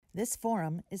This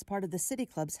forum is part of the City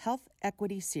Club's Health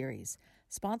Equity Series,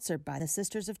 sponsored by the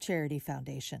Sisters of Charity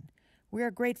Foundation. We are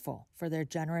grateful for their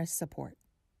generous support.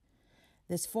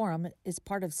 This forum is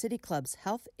part of City Club's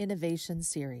Health Innovation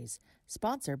Series,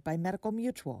 sponsored by Medical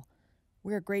Mutual.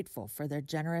 We are grateful for their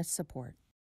generous support.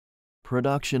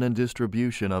 Production and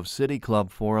distribution of City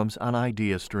Club forums on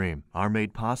IdeaStream are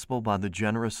made possible by the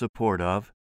generous support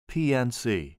of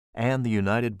PNC and the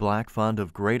United Black Fund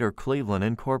of Greater Cleveland,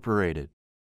 Incorporated.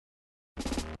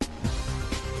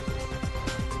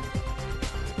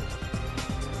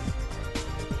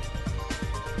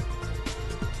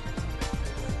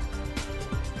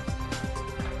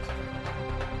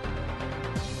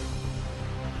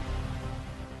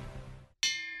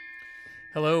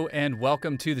 Hello and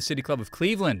welcome to the City Club of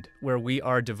Cleveland, where we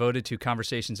are devoted to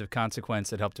conversations of consequence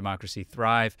that help democracy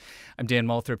thrive. I'm Dan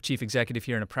Moulthrop, Chief Executive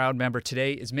here and a proud member.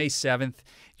 Today is May 7th.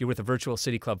 You're with a virtual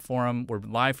City Club forum. We're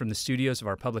live from the studios of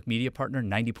our public media partner,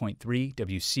 90.3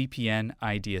 WCPN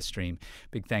IdeaStream.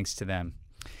 Big thanks to them.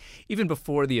 Even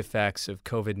before the effects of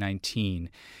COVID-19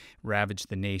 ravaged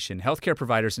the nation, healthcare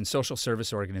providers and social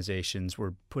service organizations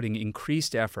were putting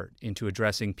increased effort into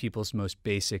addressing people's most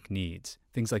basic needs.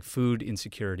 Things like food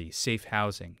insecurity, safe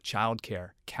housing,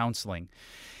 childcare, counseling,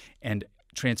 and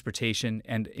transportation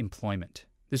and employment.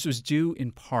 This was due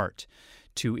in part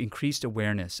to increased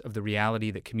awareness of the reality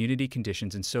that community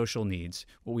conditions and social needs,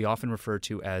 what we often refer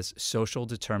to as social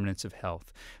determinants of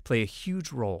health, play a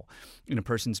huge role in a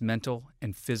person's mental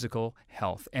and physical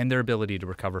health and their ability to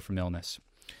recover from illness.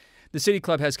 The City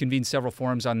Club has convened several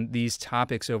forums on these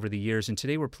topics over the years, and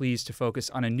today we're pleased to focus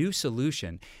on a new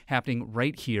solution happening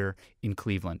right here in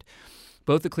Cleveland.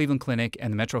 Both the Cleveland Clinic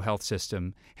and the MetroHealth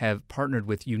System have partnered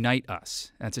with Unite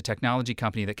Us. That's a technology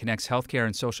company that connects healthcare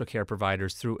and social care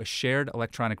providers through a shared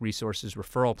electronic resources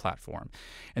referral platform.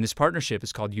 And this partnership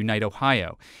is called Unite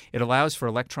Ohio. It allows for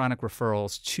electronic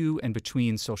referrals to and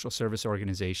between social service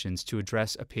organizations to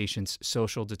address a patient's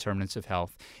social determinants of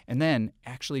health and then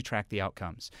actually track the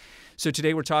outcomes. So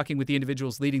today we're talking with the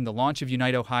individuals leading the launch of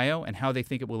Unite Ohio and how they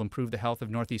think it will improve the health of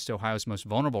Northeast Ohio's most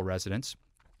vulnerable residents.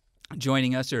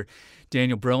 Joining us are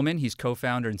Daniel Brillman. He's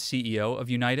co-founder and CEO of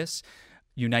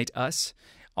Unite Us.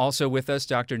 Also with us,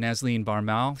 Dr. Nazleen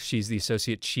Barmal. She's the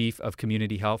Associate Chief of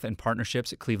Community Health and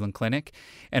Partnerships at Cleveland Clinic.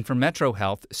 And from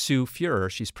MetroHealth, Sue Fuhrer.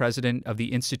 She's president of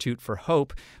the Institute for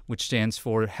Hope, which stands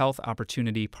for Health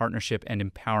Opportunity, Partnership, and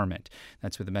Empowerment.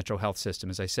 That's with the MetroHealth System.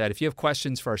 As I said, if you have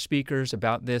questions for our speakers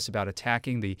about this, about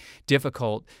attacking the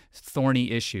difficult,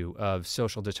 thorny issue of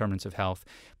social determinants of health,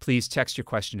 please text your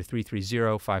question to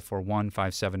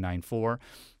 330-541-5794.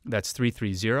 That's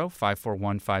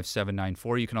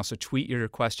 330-541-5794. You can also tweet your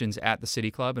questions at the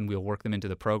City Club, and we'll work them into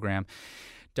the program.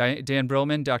 Dan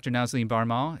Brillman, Dr. Nazleen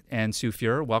Barmal, and Sue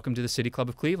Fuhrer, welcome to the City Club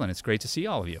of Cleveland. It's great to see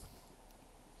all of you.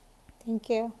 Thank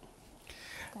you.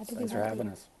 Thanks for having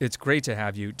us. It's great to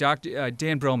have you. Dr.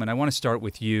 Dan Brillman, I want to start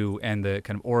with you and the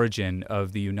kind of origin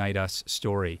of the Unite Us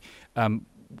story.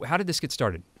 How did this get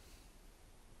started?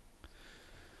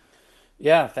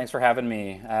 Yeah, thanks for having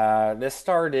me. This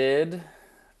started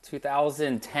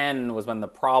 2010 was when the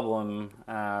problem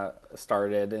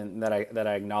started, and that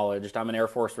I acknowledged. I'm an Air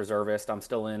Force reservist. I'm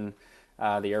still in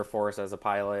the Air Force as a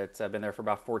pilot. I've been there for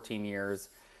about 14 years.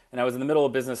 And I was in the middle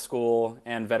of business school,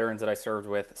 and veterans that I served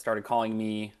with started calling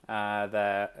me,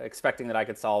 expecting that I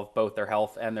could solve both their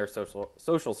health and their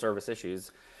social service issues.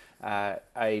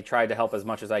 I tried to help as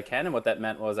much as I can, and what that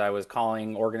meant was I was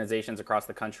calling organizations across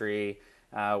the country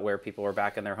where people were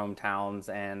back in their hometowns,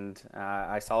 and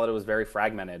I saw that it was very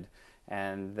fragmented.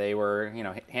 And they were,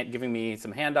 giving me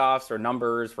some handoffs or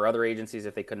numbers for other agencies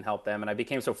if they couldn't help them. And I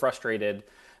became so frustrated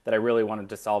that I really wanted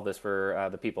to solve this for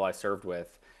the people I served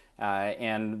with.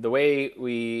 And the way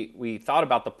we thought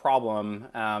about the problem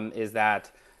is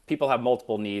that people have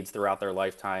multiple needs throughout their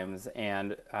lifetimes,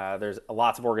 and there's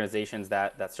lots of organizations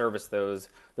that service those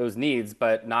needs,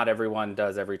 but not everyone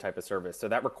does every type of service. So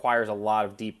that requires a lot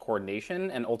of deep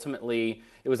coordination, and ultimately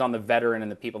it was on the veteran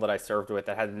and the people that I served with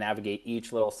that had to navigate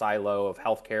each little silo of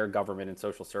healthcare, government, and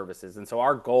social services. And so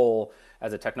our goal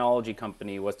as a technology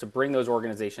company was to bring those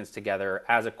organizations together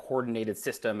as a coordinated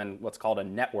system and what's called a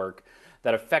network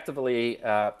that effectively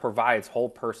provides whole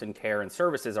person care and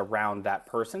services around that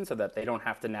person so that they don't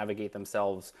have to navigate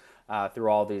themselves through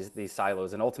all these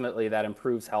silos. And ultimately that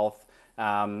improves health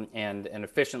and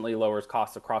efficiently lowers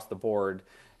costs across the board.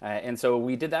 And so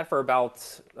we did that for about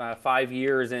 5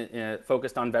 years,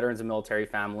 focused on veterans and military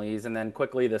families. And then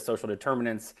quickly the social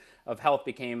determinants of health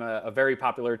became a very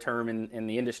popular term in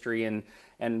the industry.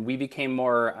 And we became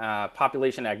more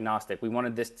population agnostic. We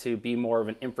wanted this to be more of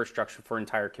an infrastructure for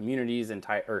entire communities,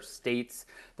 entire states,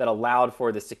 that allowed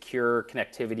for the secure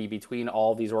connectivity between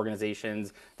all these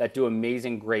organizations that do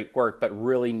amazing, great work, but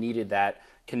really needed that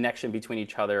connection between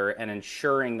each other and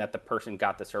ensuring that the person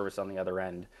got the service on the other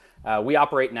end. We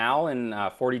operate now in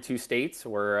 42 states.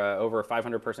 We're over a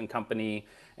 500-person company,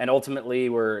 and ultimately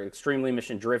we're extremely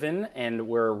mission-driven, and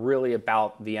we're really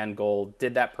about the end goal.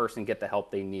 Did that person get the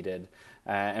help they needed?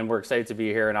 And we're excited to be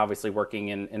here and obviously working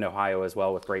in Ohio as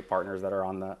well with great partners that are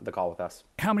on the call with us.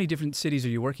 How many different cities are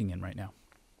you working in right now?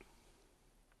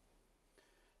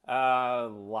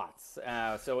 Lots.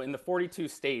 So in the 42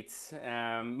 states,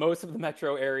 most of the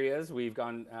metro areas, we've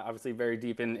gone obviously very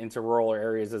deep into rural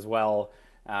areas as well.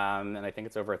 And I think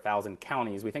it's over 1,000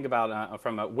 counties. We think about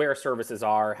from where services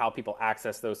are, how people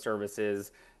access those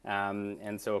services.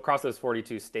 And so across those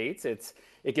 42 states,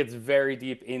 it gets very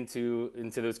deep into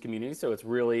those communities. So it's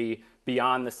really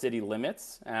beyond the city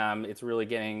limits. It's really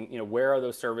getting, where are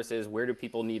those services? Where do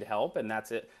people need help? And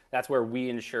that's it. That's where we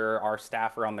ensure our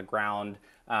staff are on the ground,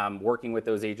 working with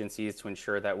those agencies to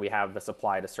ensure that we have the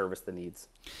supply to service the needs.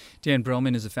 Dan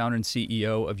Brillman is the founder and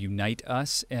CEO of Unite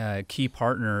Us, a key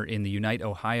partner in the Unite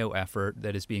Ohio effort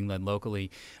that is being led locally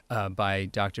by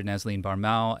Dr. Nazleen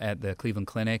Barmal at the Cleveland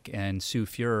Clinic and Sue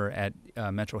Fuhrer at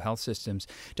MetroHealth Systems.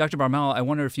 Dr. Barmal, I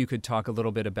wonder if you could talk a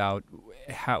little bit about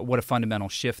what a fundamental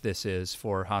shift this is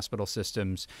for hospital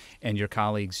systems and your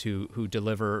colleagues who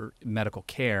deliver medical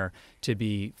care to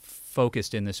be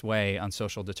focused in this way on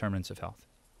social determinants of health.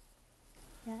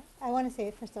 Yeah, I want to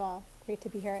say, first of all, great to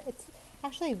be here. It's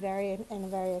actually a very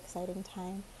exciting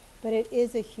time, but it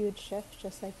is a huge shift,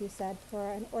 just like you said,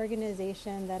 for an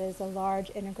organization that is a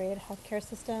large integrated healthcare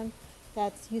system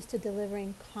that's used to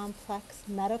delivering complex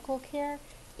medical care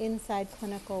inside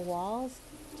clinical walls,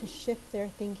 to shift their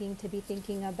thinking to be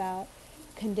thinking about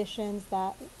conditions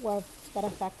that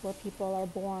affect where people are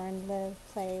born, live,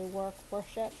 play, work,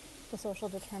 worship, the social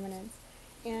determinants.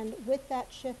 And with that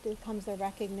shift, it comes the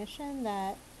recognition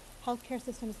that healthcare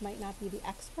systems might not be the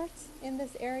experts in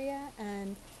this area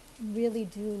and really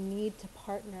do need to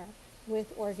partner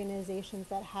with organizations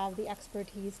that have the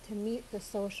expertise to meet the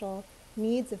social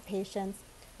needs of patients,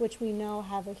 which we know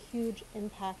have a huge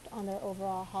impact on their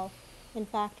overall health. In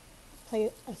fact,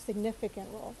 play a significant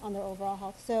role on their overall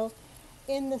health. So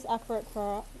in this effort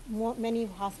for many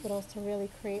hospitals to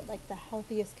really create the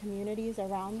healthiest communities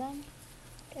around them,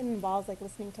 it involves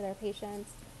listening to their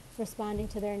patients, responding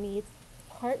to their needs,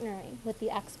 partnering with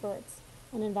the experts,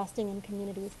 and investing in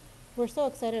communities. We're so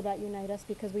excited about Unite Us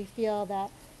because we feel that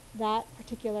that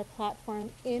particular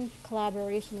platform, in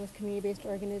collaboration with community-based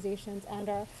organizations and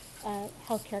our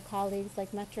healthcare colleagues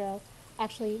like Metro,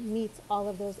 actually meets all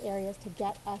of those areas to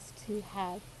get us to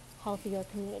have healthier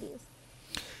communities.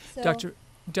 So,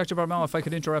 Dr. Barmal, if I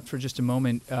could interrupt for just a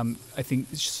moment, I think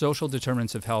social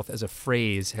determinants of health as a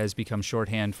phrase has become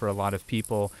shorthand for a lot of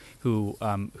people who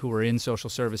are in social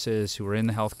services, who are in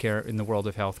the world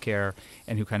of healthcare,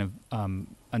 and who kind of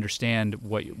understand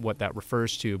what that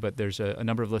refers to. But there's a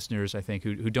number of listeners, I think,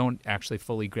 who don't actually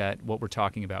fully get what we're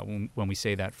talking about when we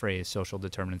say that phrase, social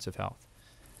determinants of health.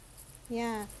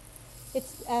 Yeah.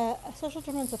 It's social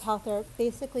determinants of health are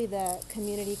basically the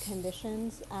community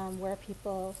conditions where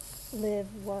people live,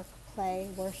 work, play,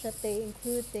 worship. They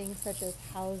include things such as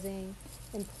housing,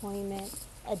 employment,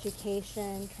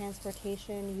 education,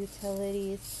 transportation,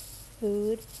 utilities,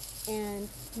 food. And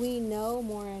we know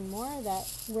more and more that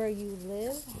where you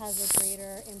live has a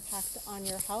greater impact on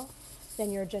your health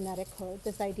than your genetic code.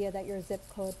 This idea that your zip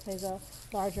code plays a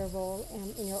larger role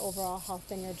in your overall health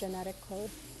than your genetic code.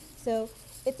 So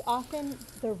it's often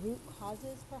the root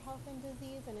causes for health and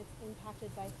disease, and it's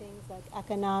impacted by things like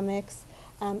economics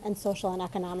and social and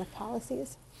economic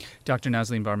policies. Dr.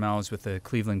 Nazleen Barmal is with the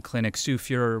Cleveland Clinic. Sue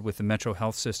Fuhrer with the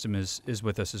MetroHealth System is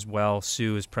with us as well.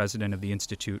 Sue is president of the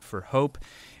Institute for Hope,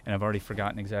 and I've already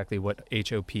forgotten exactly what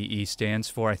HOPE stands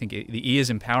for. I think the E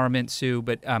is empowerment, Sue,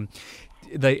 but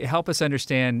help us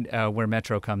understand where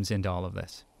Metro comes into all of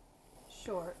this.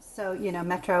 Sure. So,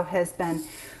 Metro has been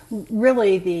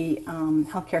really the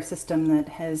healthcare system that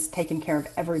has taken care of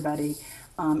everybody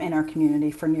in our community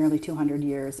for nearly 200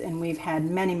 years. And we've had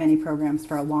many, many programs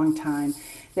for a long time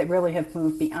that really have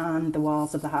moved beyond the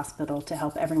walls of the hospital to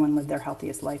help everyone live their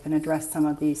healthiest life and address some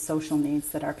of these social needs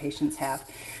that our patients have.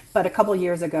 But a couple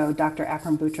years ago, Dr.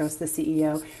 Akram Boutros, the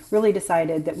CEO, really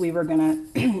decided that we were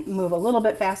going to move a little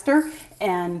bit faster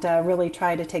and really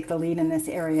try to take the lead in this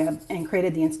area, and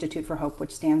created the Institute for Hope,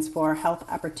 which stands for Health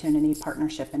Opportunity,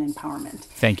 Partnership, and Empowerment.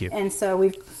 Thank you. And so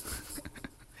we've...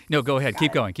 No, go ahead.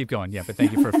 Keep going. Yeah, but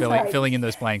thank you for filling in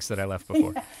those blanks that I left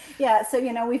before. Yeah, so,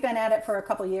 we've been at it for a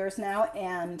couple years now,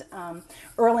 and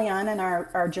early on in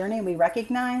our journey, we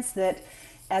recognized that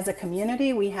as a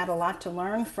community, we had a lot to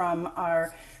learn from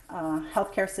our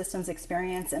healthcare systems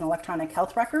experience in electronic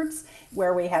health records,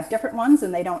 where we have different ones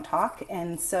and they don't talk.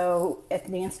 And so at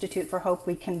the Institute for Hope,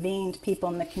 we convened people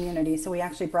in the community. So we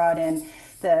actually brought in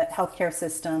the healthcare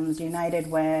systems, United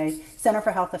Way, Center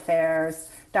for Health Affairs,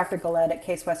 Dr. Gillette at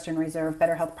Case Western Reserve,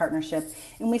 Better Health Partnership,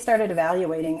 and we started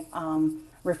evaluating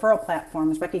referral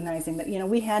platforms, recognizing that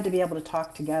we had to be able to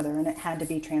talk together and it had to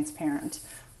be transparent.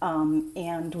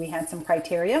 And we had some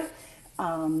criteria,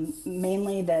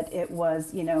 mainly that it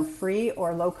was free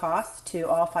or low cost to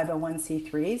all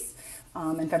 501c3s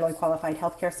and federally qualified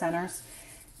healthcare centers.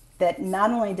 That not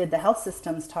only did the health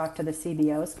systems talk to the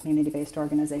CBOs, community-based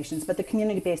organizations, but the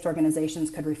community-based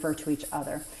organizations could refer to each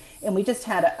other. And we just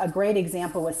had a great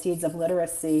example with Seeds of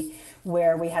Literacy,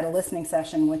 where we had a listening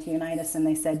session with Unitas, and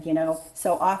they said,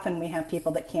 so often we have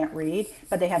people that can't read,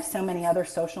 but they have so many other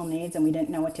social needs and we didn't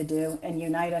know what to do. And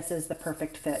Unitas is the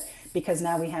perfect fit, because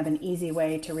now we have an easy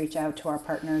way to reach out to our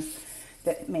partners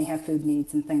that may have food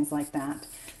needs and things like that.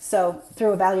 So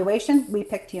through evaluation, we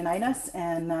picked Unitas,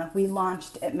 and we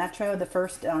launched at Metro the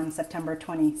first on September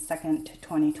 22nd,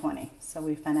 2020. So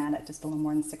we've been at it just a little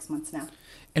more than 6 months now.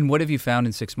 And what have you found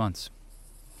in 6 months?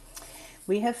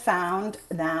 We have found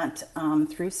that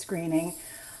through screening,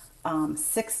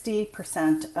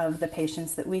 60% of the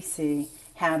patients that we see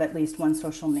have at least one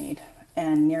social need,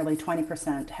 and nearly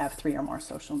 20% have 3 or more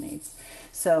social needs.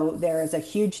 So there is a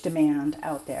huge demand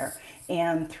out there.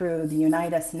 And through the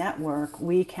Unitas network,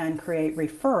 we can create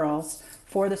referrals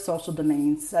for the social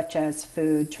domains, such as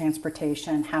food,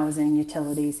 transportation, housing,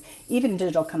 utilities, even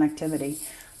digital connectivity.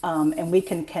 And we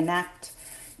can connect,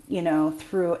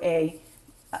 through a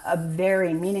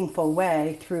very meaningful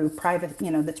way, through private,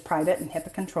 that's private and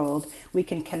HIPAA controlled. We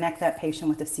can connect that patient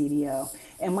with a CBO.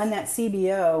 And when that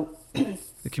CBO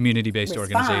the community-based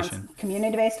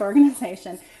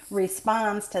organization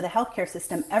responds to the healthcare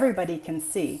system, everybody can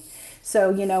see.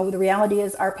 So, the reality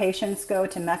is our patients go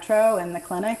to Metro and the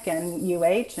clinic and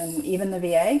UH and even the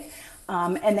VA,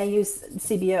 and they use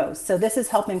CBOs. So this is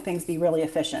helping things be really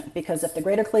efficient, because if the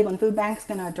Greater Cleveland Food Bank is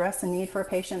going to address a need for a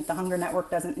patient, the Hunger Network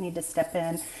doesn't need to step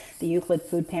in, the Euclid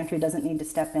Food Pantry doesn't need to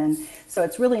step in. So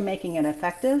it's really making it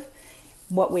effective.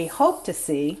 What we hope to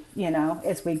see,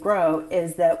 as we grow,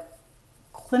 is that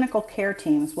clinical care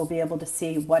teams will be able to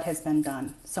see what has been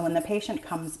done. So when the patient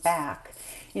comes back,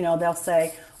 they'll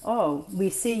say, oh, we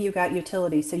see you got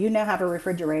utilities, so you now have a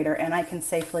refrigerator, and I can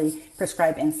safely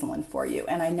prescribe insulin for you,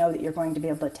 and I know that you're going to be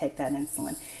able to take that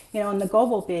insulin. And the goal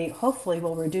will be, hopefully,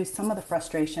 we'll reduce some of the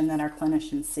frustration that our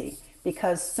clinicians see,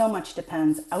 because so much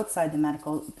depends outside the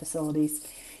medical facilities.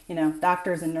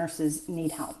 Doctors and nurses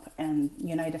need help, and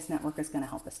Unitas Network is going to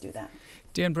help us do that.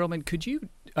 Dan Brillman, could you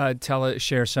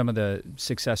share some of the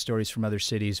success stories from other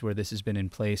cities where this has been in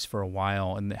place for a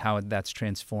while, and how that's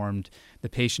transformed the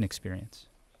patient experience?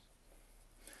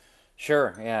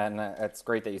 Sure, yeah, and it's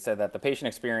great that you said that. The patient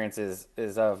experience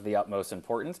is of the utmost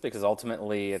importance, because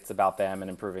ultimately it's about them and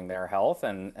improving their health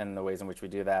and the ways in which we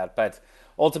do that. But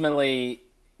ultimately,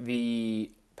 the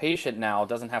patient now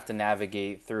doesn't have to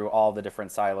navigate through all the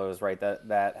different silos, right,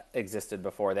 that existed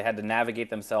before. They had to navigate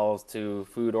themselves to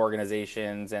food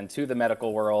organizations and to the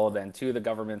medical world and to the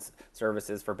government's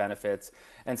services for benefits.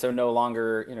 And so no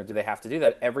longer, do they have to do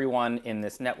that. Everyone in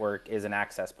this network is an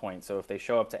access point. So if they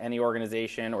show up to any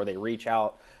organization or they reach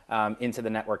out into the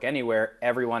network anywhere,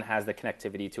 everyone has the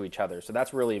connectivity to each other. So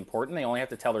that's really important. They only have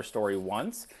to tell their story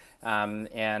once.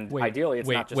 Ideally, it's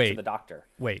not just to the doctor.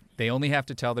 Wait, they only have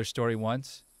to tell their story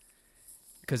once?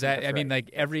 Because not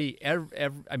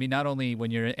only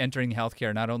when you're entering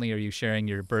healthcare, not only are you sharing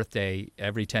your birthday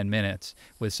every 10 minutes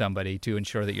with somebody to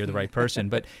ensure that you're the right person,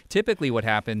 but typically what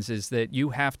happens is that you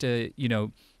have to,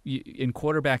 in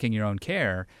quarterbacking your own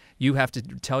care, you have to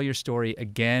tell your story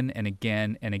again and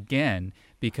again and again,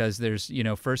 because there's,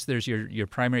 first there's your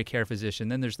primary care physician,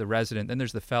 then there's the resident, then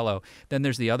there's the fellow, then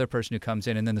there's the other person who comes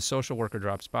in, and then the social worker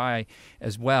drops by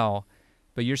as well.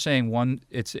 But you're saying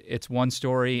it's one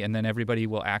story, and then everybody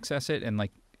will access it,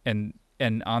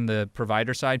 and on the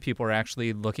provider side, people are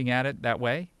actually looking at it that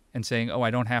way and saying, "Oh,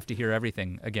 I don't have to hear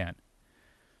everything again."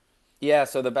 Yeah,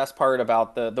 so the best part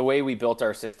about the way we built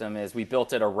our system is we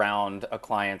built it around a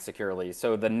client securely.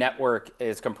 So the network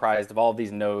is comprised of all of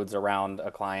these nodes around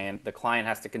a client. The client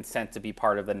has to consent to be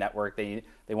part of the network. They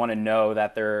want to know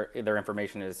that their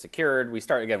information is secured. We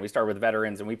start with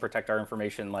veterans, and we protect our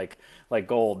information like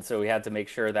gold. So we had to make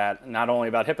sure that not only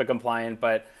about HIPAA compliant,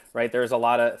 but there's a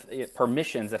lot of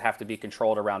permissions that have to be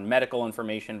controlled around medical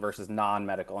information versus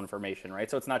non-medical information,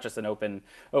 right? So it's not just an open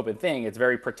thing. It's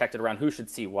very protected around who should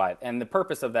see what. And the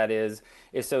purpose of that is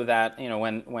so that,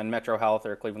 when MetroHealth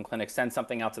or Cleveland Clinic sends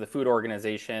something out to the food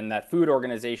organization, that food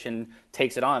organization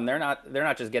takes it on. They're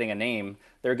not just getting a name.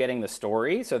 They're getting the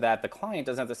story, so that the client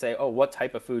doesn't have to say, "Oh, what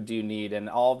type of food do you need?" and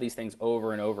all of these things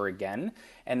over and over again.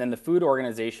 And then the food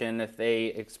organization, if they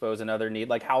expose another need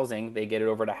like housing, they get it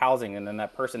over to housing, and then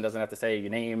that person doesn't have to say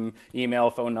your name, email,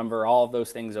 phone number, all of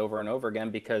those things over and over again,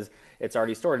 because it's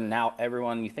already stored. And now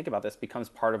everyone, you think about this, becomes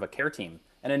part of a care team,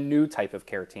 and a new type of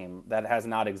care team that has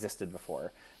not existed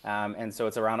before. And so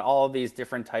it's around all of these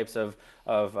different types of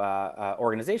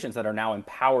organizations that are now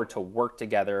empowered to work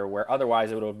together, where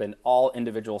otherwise it would have been all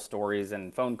individual stories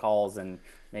and phone calls and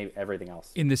maybe everything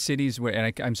else. In the cities where,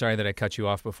 and I'm sorry that I cut you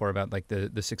off before about like the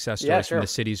success stories from the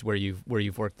cities where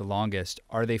you've worked the longest,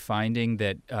 are they finding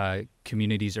that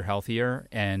communities are healthier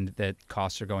and that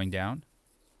costs are going down?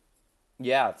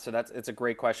 Yeah, so it's a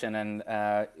great question. And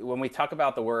when we talk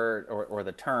about the word or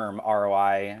the term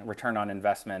ROI, return on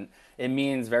investment, it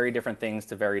means very different things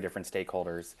to very different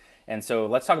stakeholders. And so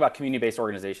let's talk about community-based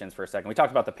organizations for a second. We talked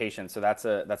about the patients, so that's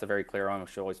a very clear one. We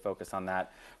should always focus on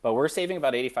that. But we're saving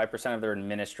about 85% of their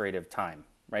administrative time,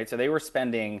 right? So they were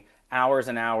spending hours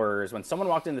and hours. When someone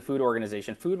walked into the food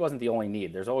organization, food wasn't the only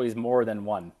need. There's always more than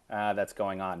one that's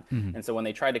going on. Mm-hmm. And so when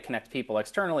they tried to connect people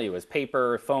externally, it was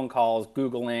paper, phone calls,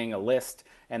 Googling a list,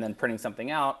 and then printing something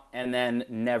out, and then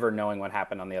never knowing what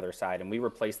happened on the other side. And we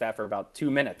replaced that for about 2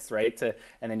 minutes, right?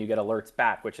 And then you get alerts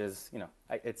back, which is,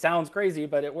 it sounds crazy,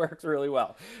 but it works really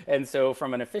well. And so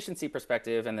from an efficiency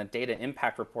perspective and the data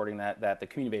impact reporting that the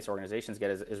community-based organizations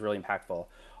get is really impactful.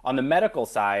 On the medical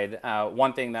side,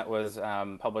 one thing that was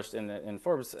published in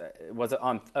Forbes was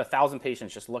on 1,000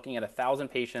 patients, just looking at 1,000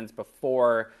 patients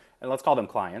before, and let's call them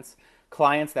clients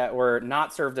that were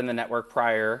not served in the network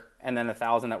prior, and then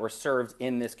 1,000 that were served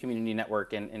in this community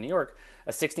network in New York,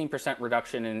 a 16%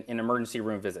 reduction in emergency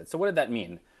room visits. So what did that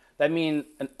mean? That means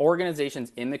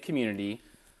organizations in the community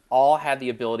all had the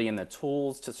ability and the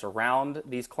tools to surround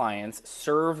these clients,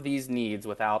 serve these needs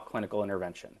without clinical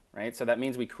intervention, right? So that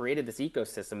means we created this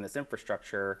ecosystem, this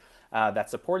infrastructure that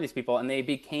supported these people, and they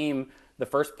became the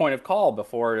first point of call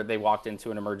before they walked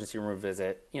into an emergency room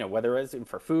visit, whether it was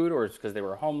for food or because they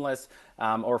were homeless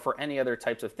or for any other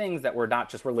types of things that were not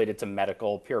just related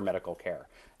to pure medical care.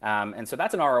 And so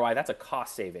that's an ROI, that's a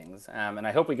cost savings. And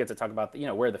I hope we get to talk about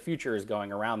where the future is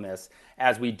going around this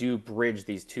as we do bridge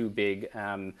these two big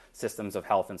systems of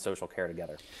health and social care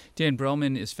together. Dan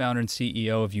Broman is founder and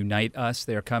CEO of Unite Us.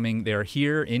 They're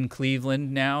here in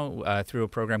Cleveland now through a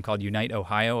program called Unite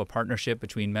Ohio, a partnership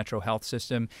between MetroHealth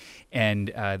System and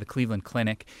the Cleveland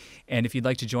Clinic. And if you'd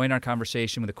like to join our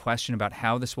conversation with a question about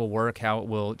how this will work, how it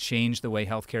will change the way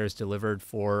healthcare is delivered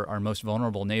for our most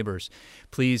vulnerable neighbors,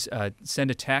 please send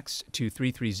a text to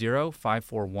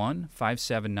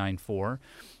 330-541-5794.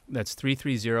 That's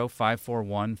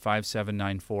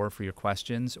 330-541-5794 for your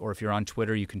questions. Or if you're on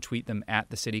Twitter, you can tweet them at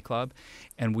the City Club,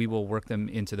 and we will work them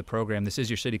into the program. This is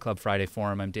your City Club Friday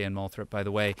Forum. I'm Dan Moulthrop, by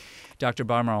the way. Dr.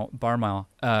 Barmal,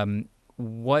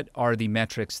 what are the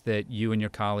metrics that you and your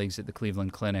colleagues at the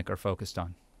Cleveland Clinic are focused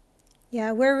on?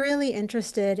 Yeah, we're really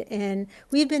interested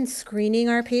we've been screening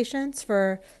our patients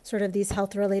for sort of these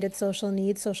health-related social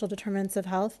needs, social determinants of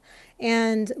health,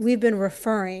 and we've been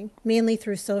referring, mainly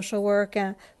through social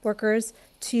workers,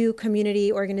 to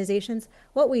community organizations.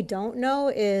 What we don't know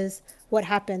is what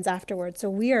happens afterwards. So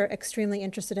we are extremely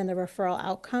interested in the referral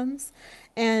outcomes.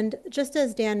 And just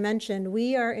as Dan mentioned,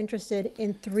 we are interested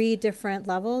in 3 different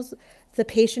levels. The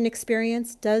patient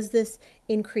experience, does this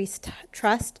increase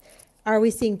trust? Are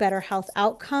we seeing better health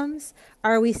outcomes?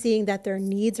 Are we seeing that their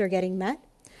needs are getting met?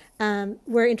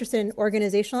 We're interested in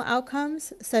organizational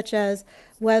outcomes, such as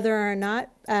whether or not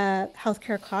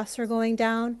healthcare costs are going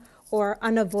down or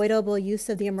unavoidable use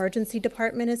of the emergency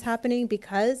department is happening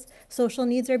because social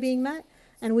needs are being met.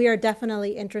 And we are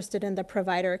definitely interested in the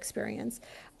provider experience.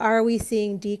 Are we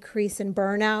seeing decrease in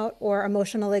burnout or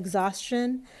emotional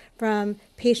exhaustion from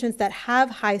patients that have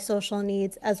high social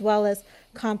needs as well as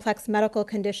complex medical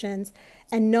conditions,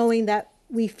 and knowing that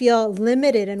we feel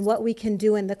limited in what we can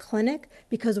do in the clinic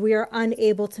because we are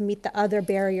unable to meet the other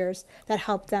barriers that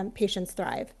help patients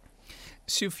thrive.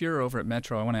 Sue Fuhrer over at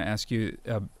Metro, I want to ask you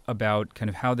about kind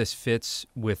of how this fits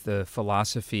with the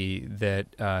philosophy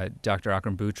that Dr.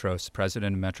 Akram Boutros,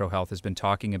 president of MetroHealth, has been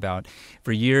talking about.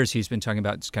 For years, he's been talking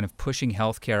about kind of pushing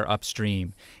healthcare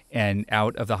upstream and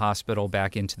out of the hospital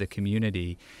back into the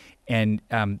community. And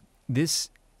this,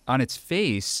 on its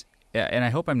face, and I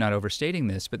hope I'm not overstating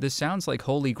this, but this sounds like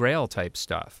Holy Grail type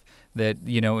stuff that,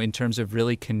 in terms of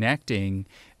really connecting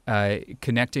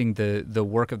the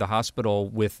work of the hospital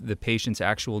with the patient's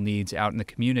actual needs out in the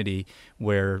community,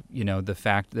 where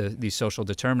these social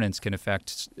determinants can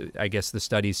affect, I guess the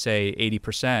studies say,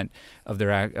 80% of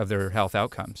their health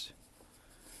outcomes.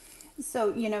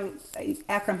 So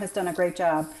Akram has done a great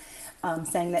job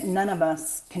saying that none of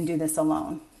us can do this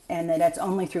alone, and that it's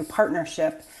only through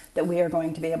partnership that we are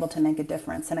going to be able to make a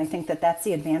difference. And I think that that's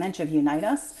the advantage of Unite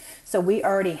Us. So we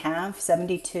already have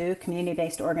 72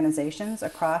 community-based organizations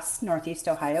across Northeast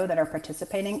Ohio that are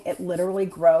participating. It literally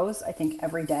grows, I think,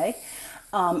 every day.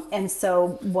 And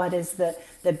so what is the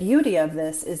beauty of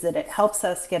this is that it helps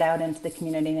us get out into the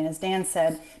community. And as Dan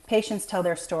said, patients tell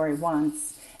their story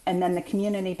once, and then the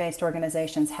community-based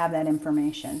organizations have that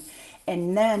information.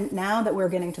 And then now that we're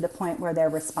getting to the point where they're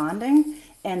responding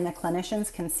and the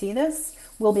clinicians can see this,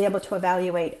 we'll be able to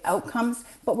evaluate outcomes,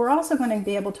 but we're also going to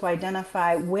be able to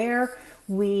identify where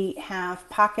we have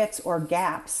pockets or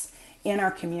gaps in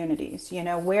our communities.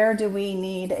 Where do we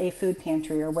need a food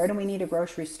pantry, or where do we need a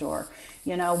grocery store?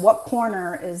 What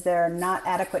corner is there not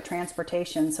adequate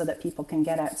transportation so that people can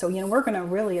get at? So, we're going to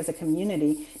really, as a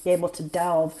community, be able to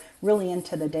delve really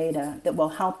into the data that will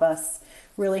help us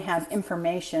really have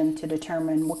information to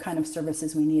determine what kind of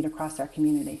services we need across our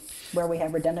community, where we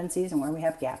have redundancies and where we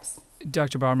have gaps.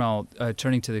 Dr. Barmal,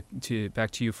 turning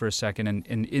back to you for a second,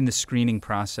 and in the screening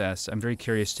process, I'm very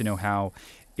curious to know how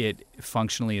it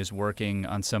functionally is working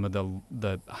on some of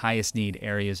the highest need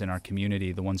areas in our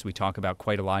community, the ones we talk about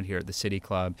quite a lot here at the City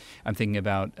Club. I'm thinking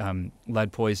about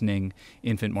lead poisoning,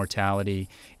 infant mortality,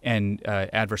 and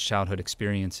adverse childhood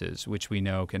experiences, which we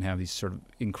know can have these sort of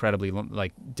incredibly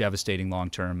devastating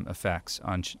long-term effects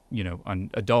on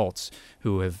adults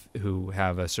who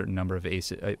have a certain number of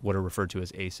ACEs, what are referred to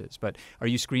as ACEs. But are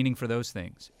you screening for those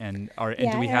things? And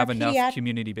do we have enough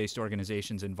community-based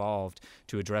organizations involved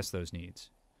to address those needs?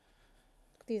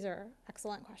 These are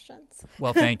excellent questions.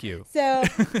 Well, thank you. So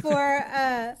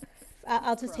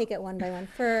I'll just take it one by one.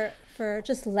 For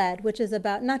just lead, which is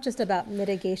not just about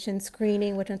mitigation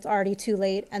screening, which it's already too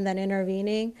late, and then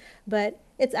intervening, but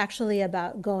it's actually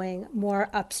about going more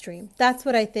upstream. That's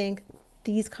what I think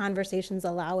these conversations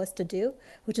allow us to do,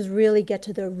 which is really get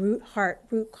to the root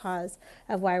cause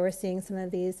of why we're seeing some of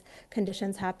these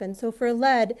conditions happen. So for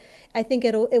lead, I think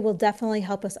it will definitely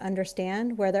help us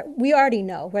understand we already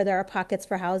know where there are pockets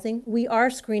for housing. We are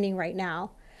screening right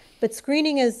now, but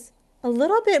screening is a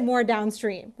little bit more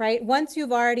downstream, right? Once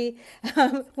you've already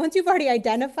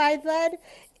identified lead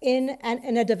in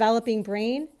a developing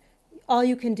brain, all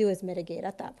you can do is mitigate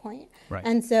at that point. Right.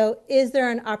 And so is there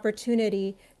an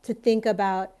opportunity to think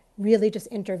about really just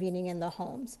intervening in the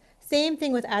homes? Same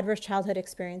thing with adverse childhood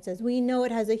experiences. We know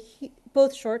it has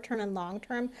both short-term and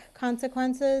long-term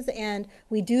consequences, and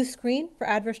we do screen for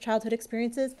adverse childhood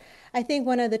experiences. I think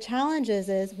one of the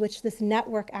challenges which this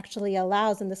network actually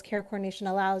allows, and this care coordination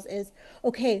allows, is,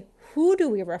 okay, who do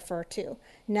we refer to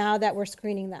now that we're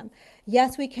screening them?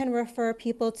 Yes, we can refer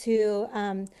people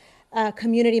to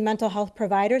community mental health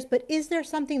providers, but is there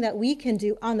something that we can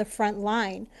do on the front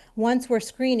line once we're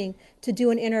screening to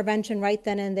do an intervention right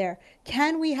then and there?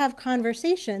 Can we have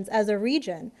conversations as a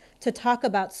region to talk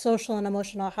about social and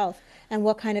emotional health and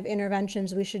what kind of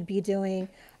interventions we should be doing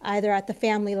either at the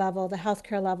family level, the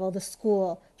healthcare level, the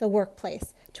school, the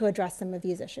workplace, to address some of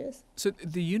these issues? So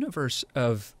the universe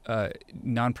of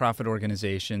nonprofit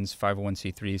organizations,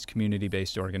 501c3s,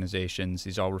 community-based organizations,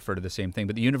 these all refer to the same thing,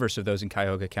 but the universe of those in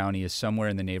Cuyahoga County is somewhere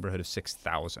in the neighborhood of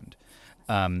 6,000.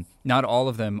 Not all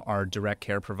of them are direct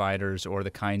care providers or the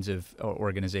kinds of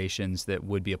organizations that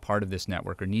would be a part of this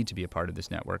network or need to be a part of this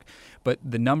network, but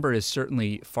the number is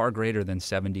certainly far greater than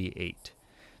 78.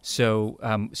 So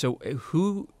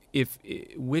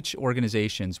which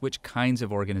organizations, which kinds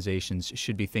of organizations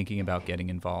should be thinking about getting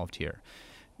involved here?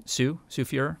 Sue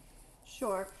Fuhrer?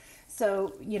 Sure.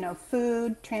 So,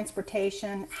 food,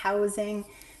 transportation, housing,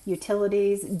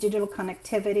 utilities, digital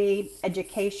connectivity,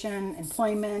 education,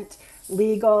 employment,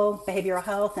 legal, behavioral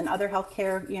health, and other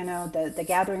healthcare. The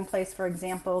Gathering Place, for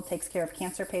example, takes care of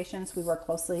cancer patients. We work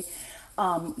closely.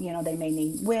 They may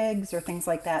need wigs or things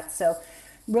like that. So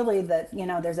really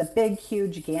there's a big,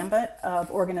 huge gambit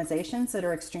of organizations that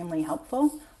are extremely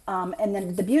helpful. And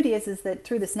then the beauty is that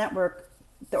through this network,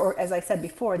 as I said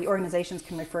before, the organizations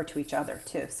can refer to each other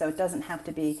too. So it doesn't have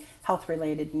to be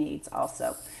health-related needs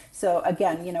also. So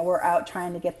again, we're out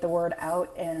trying to get the word out,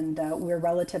 and we're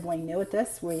relatively new at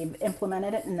this. We've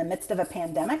implemented it in the midst of a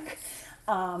pandemic.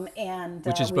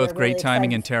 Which is both great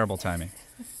timing and terrible timing.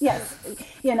 Yes.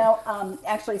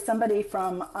 Actually somebody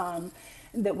from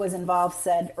that was involved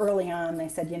said early on, they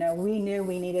said, we knew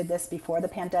we needed this before the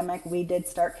pandemic. We did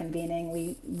start convening.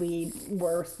 We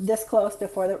were this close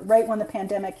before right when the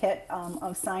pandemic hit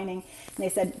of signing. And they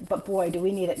said, but boy, do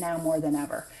we need it now more than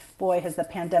ever. Boy, has the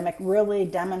pandemic really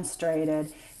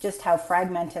demonstrated just how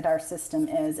fragmented our system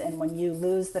is. And when you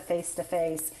lose the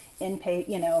face-to-face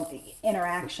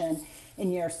interaction,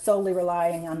 and you're solely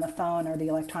relying on the phone or the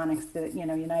electronics,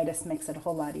 Unitas makes it a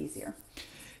whole lot easier.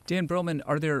 Dan Brillman,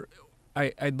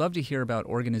 I'd love to hear about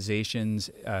organizations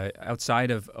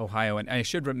outside of Ohio, and I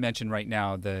should mention right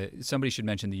now, somebody should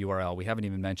mention the URL. We haven't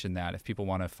even mentioned that. If people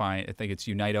want to find, I think it's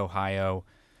Unite Ohio.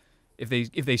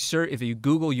 If you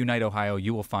Google Unite Ohio,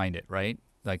 you will find it, right?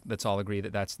 Like, let's all agree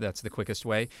that that's the quickest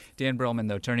way. Dan Brillman,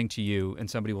 though, turning to you,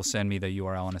 and somebody will send me the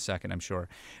URL in a second, I'm sure.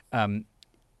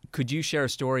 Could you share a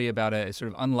story about a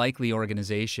sort of unlikely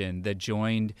organization that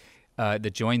joined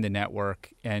the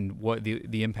network, and what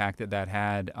the impact that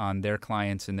had on their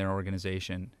clients and their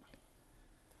organization?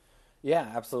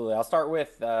 Yeah, absolutely. I'll start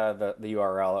with the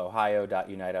URL,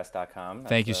 ohio.unitus.com.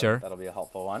 Thank you, sir. That'll be a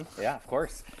helpful one. Yeah, of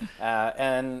course.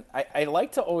 And I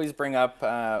like to always bring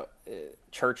up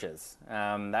churches.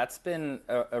 That's been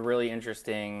a really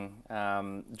interesting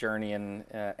journey,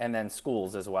 and then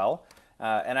schools as well.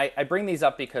 And I bring these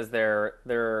up because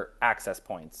they're access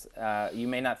points. You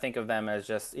may not think of them as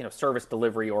just service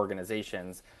delivery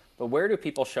organizations, but where do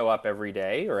people show up every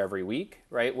day or every week,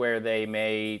 right? Where they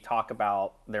may talk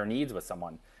about their needs with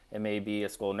someone. It may be a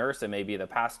school nurse, it may be the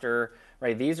pastor,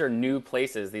 right? These are new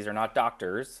places. These are not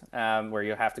doctors where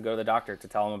you have to go to the doctor to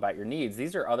tell them about your needs.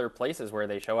 These are other places where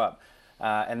they show up.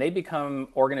 And they become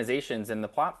organizations in the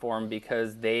platform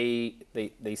because they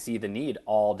see the need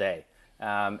all day.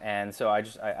 And so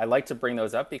I like to bring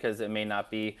those up because it may not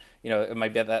be, it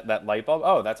might be that light bulb.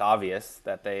 Oh, that's obvious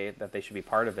that they should be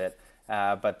part of it.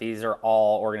 But these are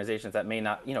all organizations that may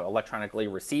not, electronically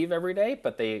receive every day,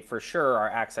 but they for sure are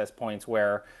access points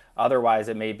where otherwise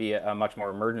it may be a much more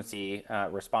emergency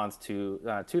response to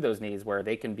those needs, where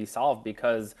they can be solved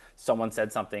because someone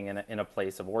said something in a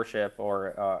place of worship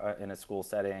or in a school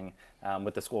setting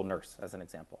with the school nurse, as an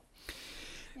example.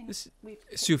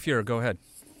 Sue Fuhrer, go ahead.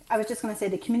 I was just going to say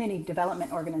the community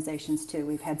development organizations too.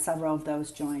 We've had several of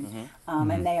those join,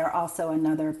 and they are also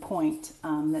another point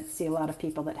that see a lot of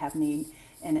people that have need,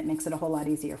 and it makes it a whole lot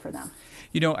easier for them.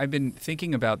 I've been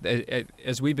thinking about,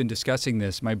 as we've been discussing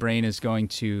this, my brain is going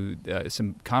to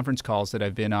some conference calls that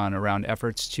I've been on around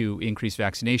efforts to increase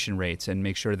vaccination rates and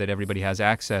make sure that everybody has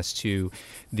access to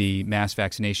the mass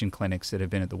vaccination clinics that have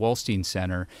been at the Wolstein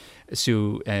Center.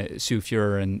 Sue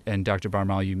Fuhrer and Dr.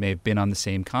 Barmal, you may have been on the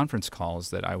same conference calls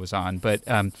that I was on, but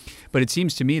it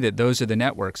seems to me that those are the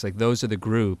networks, like those are the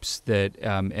groups that,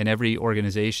 and every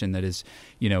organization that is,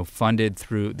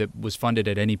 that was funded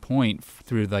at any point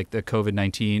through like the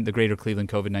COVID-19, the Greater Cleveland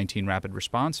COVID-19 Rapid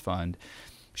Response Fund,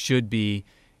 should be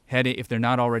heading. If they're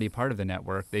not already part of the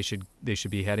network, they should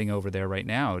be heading over there right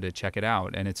now to check it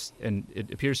out. And it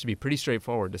appears to be pretty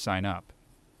straightforward to sign up.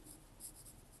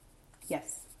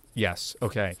 Yes. Yes.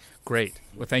 Okay. Great.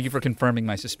 Well, thank you for confirming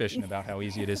my suspicion about how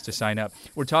easy it is to sign up.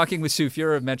 We're talking with Sue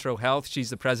Fuhrer of MetroHealth. She's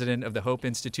the president of the Hope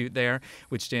Institute there,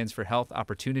 which stands for Health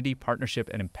Opportunity, Partnership,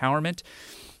 and Empowerment.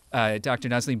 Dr.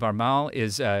 Nazleen Barmal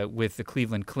is with the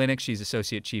Cleveland Clinic. She's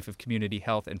Associate Chief of Community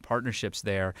Health and Partnerships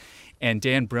there. And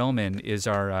Dan Brillman is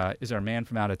our man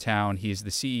from out of town. He's the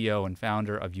CEO and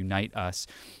founder of Unite Us.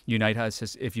 Unite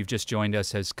Us, if you've just joined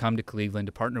us, has come to Cleveland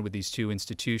to partner with these two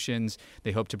institutions.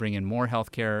 They hope to bring in more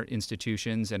healthcare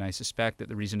institutions, and I suspect that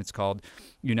the reason it's called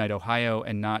Unite Ohio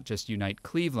and not just Unite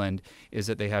Cleveland is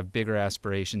that they have bigger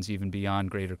aspirations even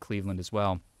beyond Greater Cleveland as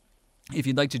well. If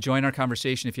you'd like to join our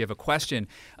conversation, if you have a question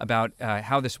about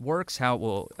how this works, how it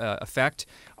will affect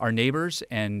our neighbors,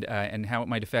 and how it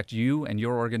might affect you and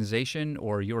your organization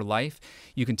or your life,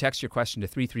 you can text your question to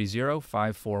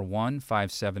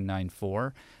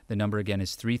 330-541-5794. The number again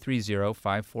is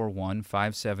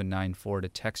 330-541-5794 to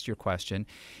text your question.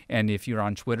 And if you're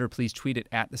on Twitter, please tweet it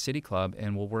at the City Club,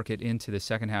 and we'll work it into the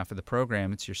second half of the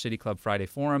program. It's your City Club Friday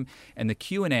Forum, and the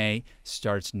Q&A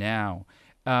starts now.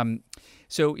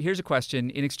 So here's a question.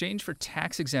 In exchange for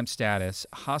tax-exempt status,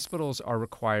 hospitals are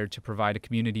required to provide a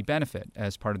community benefit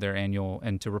as part of their annual,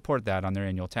 and to report that on their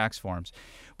annual tax forms.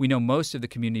 We know most of the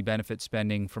community benefit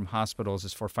spending from hospitals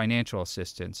is for financial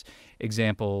assistance.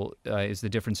 Example is the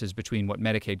differences between what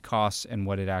Medicaid costs and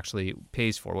what it actually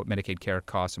pays for, what Medicaid care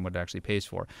costs and what it actually pays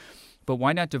for. But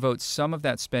why not devote some of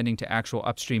that spending to actual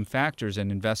upstream factors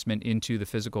and investment into the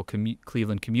physical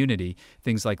Cleveland community,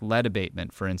 things like lead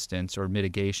abatement, for instance, or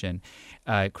mitigation,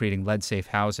 creating lead-safe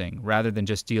housing, rather than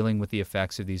just dealing with the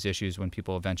effects of these issues when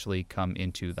people eventually come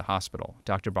into the hospital?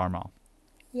 Dr. Barmal.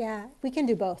 Yeah, we can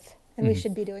do both, and we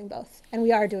should be doing both, and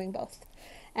we are doing both.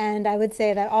 And I would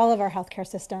say that all of our healthcare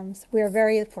systems, we are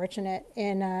very fortunate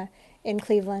in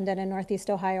Cleveland and in Northeast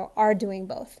Ohio, are doing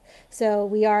both. So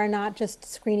we are not just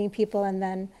screening people and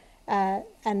then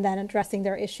addressing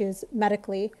their issues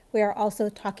medically. We are also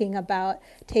talking about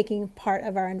taking part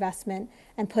of our investment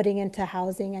and putting into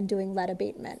housing and doing lead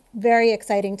abatement. Very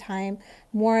exciting time.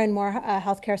 More and more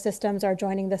healthcare systems are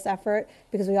joining this effort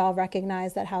because we all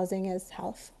recognize that housing is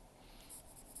health.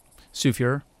 Sue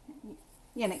Fuhrer?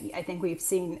 Yeah, I think we've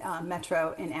seen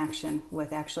Metro in action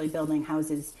with actually building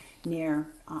houses near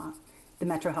the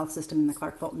MetroHealth System in the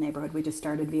Clark Fulton neighborhood. We just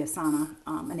started via Sana,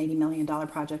 an $80 million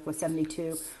project with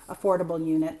 72 affordable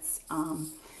units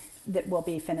that will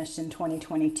be finished in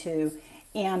 2022.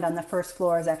 And on the first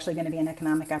floor is actually going to be an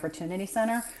economic opportunity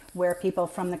center where people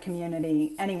from the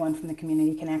community, anyone from the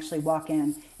community, can actually walk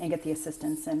in and get the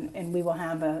assistance. And we will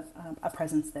have a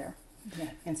presence there,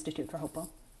 the Institute for Hopewell.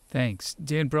 Thanks.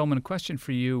 Dan Brillman, a question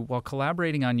for you. While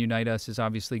collaborating on Unite Us is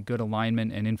obviously good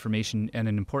alignment and information and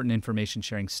an important information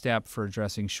sharing step for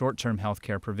addressing short-term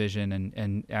healthcare provision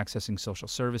and accessing social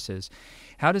services,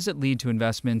 how does it lead to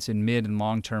investments in mid and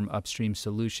long-term upstream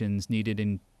solutions needed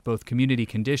in both community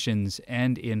conditions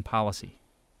and in policy?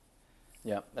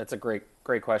 Yeah, that's a great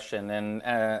question.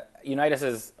 And Unite Us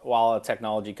is, while a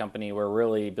technology company, we're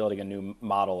really building a new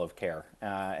model of care.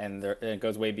 And it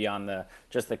goes way beyond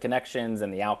just the connections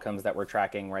and the outcomes that we're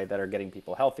tracking, right, that are getting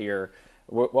people healthier.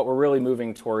 What we're really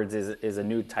moving towards is a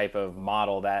new type of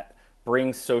model that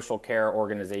brings social care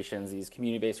organizations, these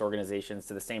community-based organizations,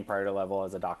 to the same priority level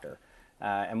as a doctor.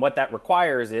 And what that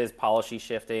requires is policy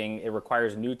shifting. It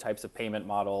requires new types of payment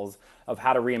models of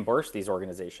how to reimburse these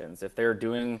organizations. If they're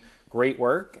doing great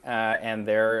work and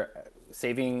they're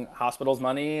saving hospitals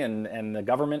money and the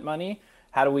government money,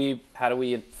 how do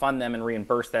we fund them and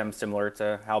reimburse them similar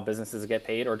to how businesses get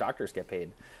paid or doctors get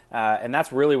paid? And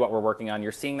that's really what we're working on.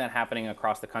 You're seeing that happening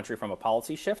across the country from a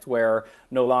policy shift where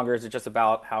no longer is it just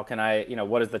about how can I,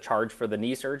 what is the charge for the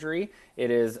knee surgery?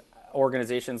 It is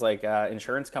organizations like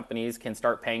insurance companies can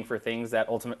start paying for things that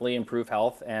ultimately improve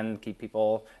health and keep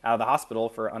people out of the hospital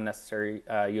for unnecessary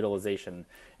utilization.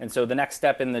 And so the next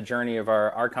step in the journey of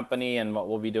our company and what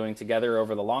we'll be doing together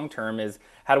over the long term is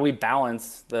how do we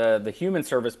balance the human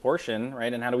service portion,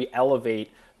 right? And how do we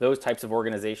elevate those types of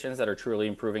organizations that are truly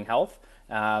improving health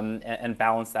and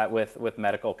balance that with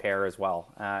medical care as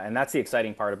well. And that's the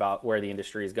exciting part about where the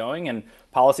industry is going. And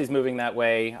policy is moving that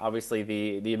way. Obviously,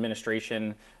 the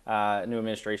administration, new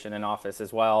administration in office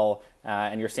as well.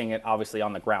 And you're seeing it obviously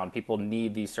on the ground. People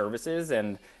need these services,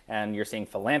 and you're seeing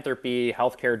philanthropy,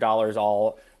 healthcare dollars,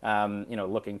 all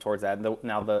looking towards that.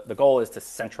 Now the goal is to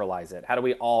centralize it. How do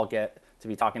we all get to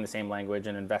be talking the same language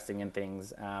and investing in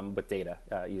things with data,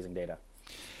 using data?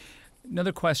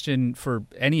 Another question for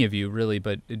any of you, really,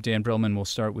 but Dan Brillman, we'll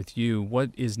start with you.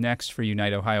 What is next for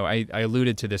Unite Ohio? I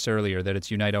alluded to this earlier, that it's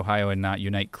Unite Ohio and not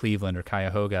Unite Cleveland or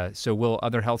Cuyahoga. So will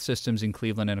other health systems in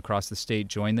Cleveland and across the state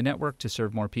join the network to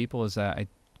serve more people?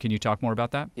 Can you talk more about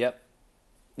that? Yep.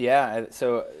 Yeah,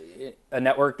 so a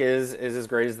network is as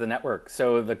great as the network.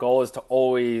 So the goal is to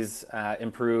always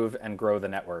improve and grow the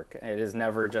network. It is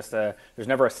never there's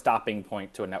never a stopping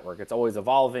point to a network. It's always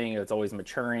evolving, it's always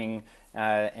maturing,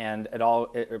 and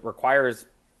it requires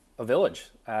a village.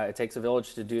 It takes a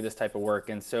village to do this type of work.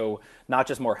 And so not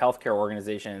just more healthcare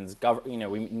organizations, we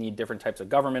need different types of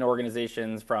government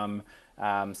organizations from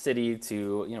city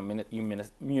to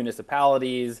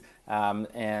municipalities,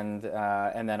 and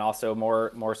then also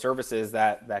more services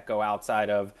that go outside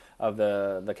of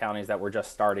the counties that we're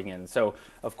just starting in. So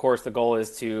of course the goal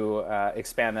is to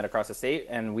expand that across the state,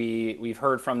 and we've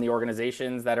heard from the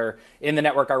organizations that are in the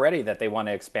network already that they want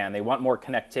to expand. They want more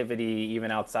connectivity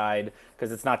even outside,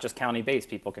 because it's not just county based.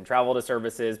 People can travel to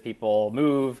services, people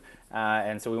move,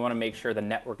 and so we want to make sure the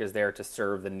network is there to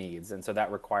serve the needs, and so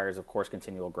that requires of course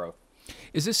continual growth.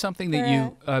 Is this something that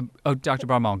you, Dr.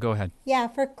 Barmal, go ahead. Yeah,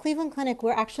 for Cleveland Clinic,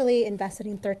 we're actually invested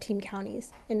in 13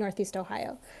 counties in Northeast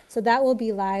Ohio. So that will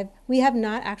be live. We have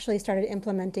not actually started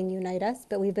implementing Unite Us,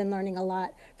 but we've been learning a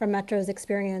lot from Metro's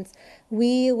experience.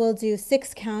 We will do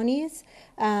 6 counties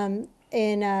by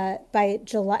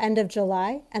end of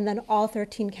July, and then all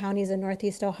 13 counties in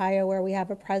Northeast Ohio where we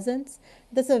have a presence.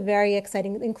 This is very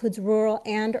exciting. It includes rural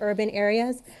and urban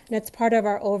areas, and it's part of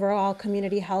our overall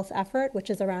community health effort, which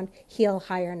is around heal,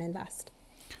 hire, and invest.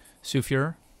 Sue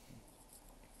Fuhrer?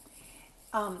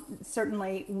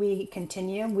 Certainly, we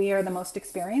continue. We are the most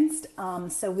experienced,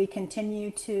 so we continue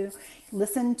to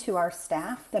listen to our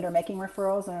staff that are making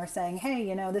referrals and are saying, hey,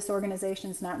 you know, this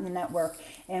organization's not in the network,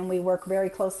 and we work very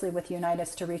closely with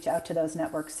Unitas to reach out to those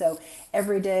networks. So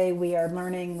every day we are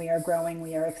learning, we are growing,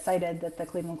 we are excited that the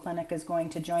Cleveland Clinic is going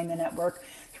to join the network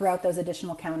throughout those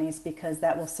additional counties, because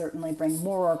that will certainly bring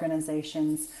more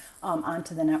organizations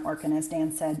onto the network. And as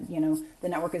Dan said, you know, the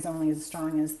network is only as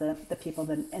strong as the people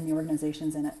that and the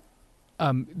organizations in it.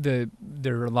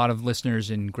 There are a lot of listeners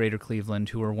in Greater Cleveland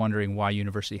who are wondering why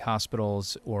university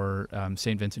hospitals or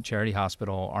St. Vincent Charity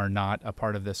Hospital are not a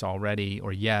part of this already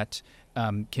or yet.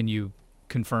 Can you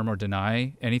confirm or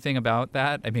deny anything about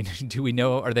that? I mean, do we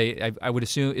know? Are they? I would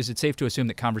assume. Is it safe to assume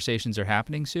that conversations are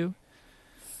happening, Sue?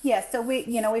 Yes, so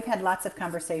we've had lots of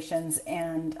conversations,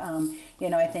 and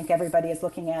I think everybody is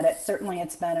looking at it. Certainly,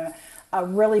 it's been a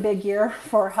really big year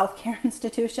for healthcare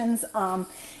institutions,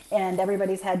 and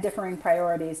everybody's had differing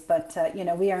priorities. But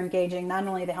we are engaging not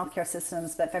only the healthcare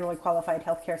systems, but federally qualified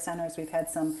healthcare centers. We've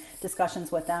had some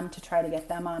discussions with them to try to get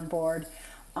them on board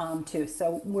too.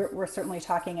 So we're certainly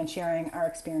talking and sharing our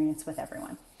experience with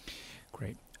everyone.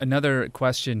 Great. Another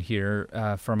question here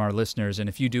from our listeners, and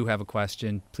if you do have a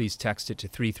question, please text it to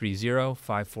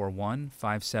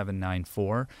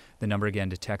 330-541-5794. The number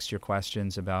again to text your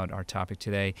questions about our topic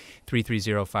today,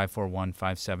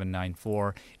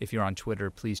 330-541-5794. If you're on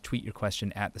Twitter, please tweet your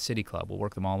question at the City Club. We'll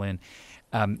work them all in.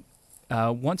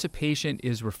 Once a patient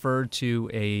is referred to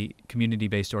a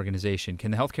community-based organization,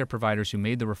 can the healthcare providers who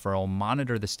made the referral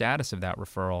monitor the status of that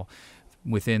referral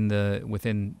within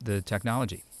the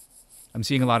technology? I'm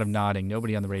seeing a lot of nodding.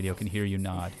 Nobody on the radio can hear you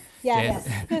nod. Yes.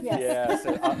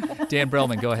 Dan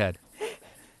Brillman, go ahead.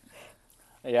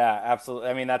 Yeah, absolutely.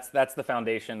 I mean, that's the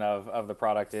foundation of the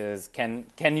product is can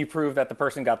you prove that the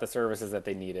person got the services that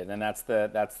they needed, and that's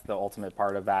the ultimate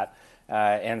part of that.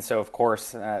 And so, of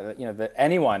course,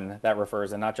 anyone that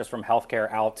refers, and not just from healthcare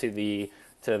out to the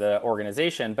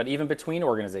organization, but even between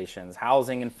organizations,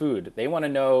 housing and food, they want to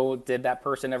know, did that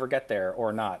person ever get there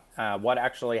or not? What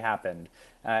actually happened?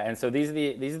 And so these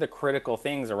are the critical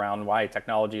things around why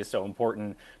technology is so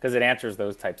important, because it answers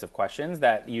those types of questions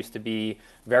that used to be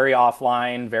very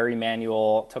offline, very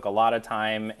manual, took a lot of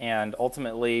time, and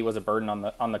ultimately was a burden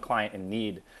on the client in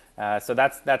need. So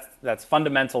that's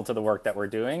fundamental to the work that we're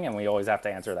doing, and we always have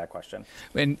to answer that question.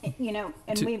 And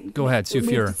go ahead, Sue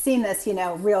Fuhrer. We've seen this,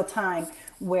 real time,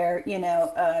 where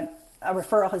a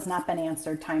referral has not been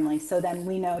answered timely. So then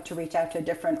we know to reach out to a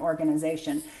different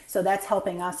organization. So that's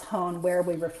helping us hone where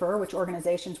we refer, which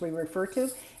organizations we refer to,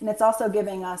 and it's also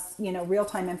giving us, real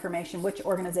time information, which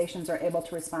organizations are able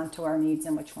to respond to our needs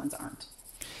and which ones aren't.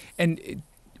 And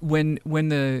when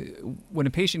a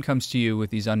patient comes to you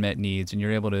with these unmet needs and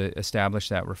you're able to establish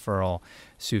that referral,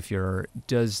 Sue Fuhrer,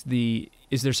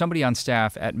 is there somebody on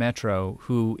staff at Metro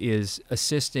who is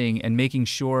assisting and making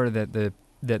sure that the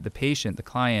patient, the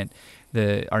client,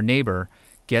 our neighbor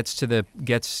gets to the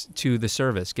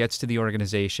service, gets to the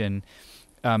organization,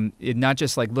 not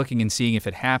just like looking and seeing if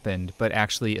it happened, but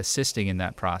actually assisting in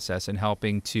that process and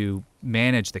helping to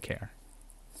manage the care?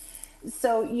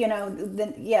 So,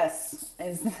 yes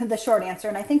is the short answer.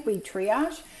 And I think we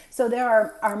triage. So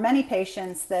there are many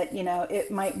patients that, it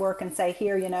might work and say,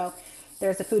 here,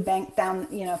 there's a food bank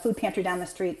food pantry down the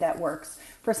street that works.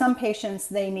 For some patients,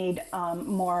 they need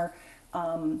more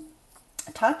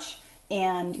touch,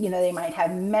 and they might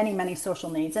have many social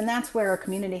needs, and that's where a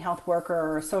community health worker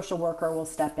or a social worker will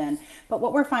step in. But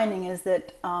what we're finding is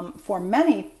that for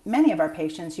many of our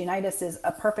patients, Unitas is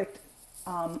a perfect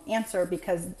answer,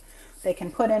 because they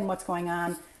can put in what's going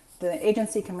on, the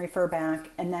agency can refer back,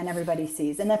 and then everybody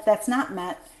sees. And if that's not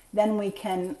met, then we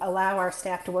can allow our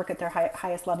staff to work at their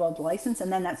highest level of license,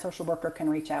 and then that social worker can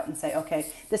reach out and say, okay,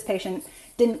 this patient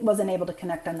wasn't able to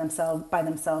connect by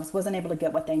themselves, wasn't able to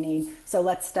get what they need, so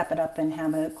let's step it up and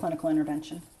have a clinical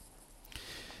intervention.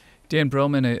 Dan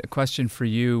Brillman, a question for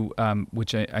you,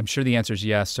 which I'm sure the answer is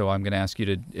yes, so I'm going to ask you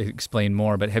to explain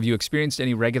more, but have you experienced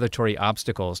any regulatory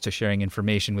obstacles to sharing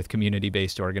information with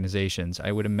community-based organizations?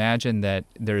 I would imagine that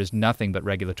there is nothing but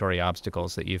regulatory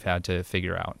obstacles that you've had to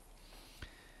figure out.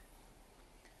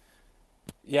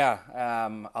 Yeah,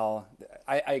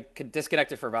 I could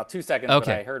disconnect it for about 2 seconds,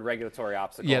 Okay. but I heard regulatory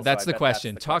obstacles. Yeah, that's so the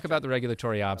question. Talk about the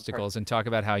regulatory obstacles and talk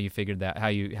about how you figured that, how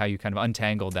you kind of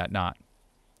untangled that knot.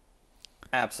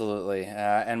 Absolutely.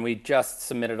 And we just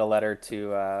submitted a letter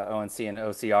to ONC and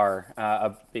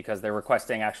OCR because they're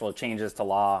requesting actual changes to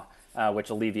law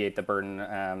which alleviate the burden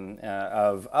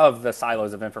of the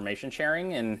silos of information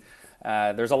sharing. And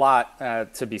there's a lot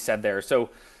to be said there. So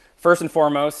first and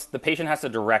foremost, the patient has to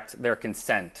direct their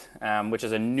consent, which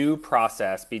is a new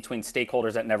process between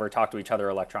stakeholders that never talk to each other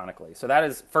electronically. So that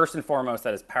is first and foremost,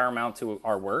 that is paramount to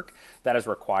our work, that is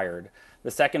required.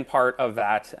 The second part of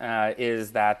that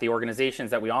is that the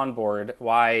organizations that we onboard,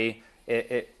 why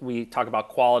we talk about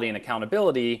quality and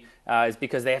accountability is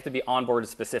because they have to be onboarded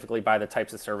specifically by the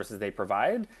types of services they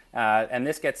provide. And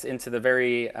this gets into the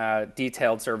very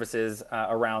detailed services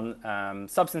around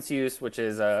substance use, which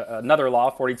is another law,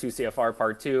 42 CFR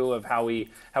Part 2, of how we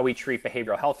treat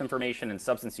behavioral health information and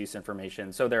substance use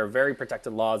information. So there are very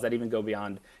protected laws that even go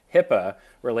beyond HIPAA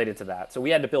related to that. So we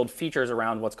had to build features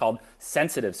around what's called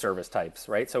sensitive service types,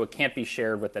 right? So it can't be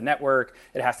shared with the network.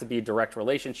 It has to be direct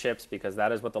relationships because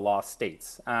that is what the law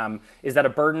states. Is that a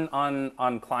burden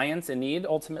on clients in need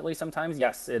ultimately sometimes?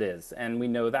 Yes, it is. And we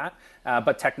know that.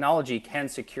 But technology can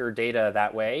secure data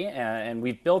that way. And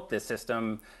we've built this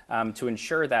system to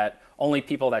ensure that only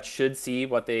people that should see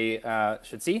what they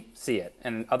should see it.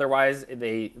 And otherwise,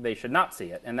 they should not see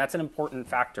it. And that's an important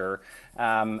factor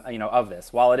of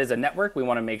this. While it is a network, we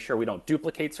want to make sure we don't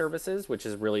duplicate services, which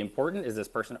is really important. Is this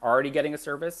person already getting a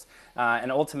service?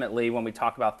 And ultimately, when we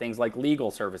talk about things like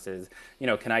legal services,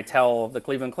 can I tell the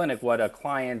Cleveland Clinic what a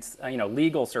client's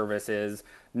legal service is?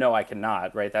 No, I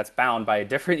cannot, right? That's bound by a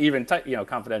different even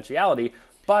confidentiality.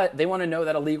 But they want to know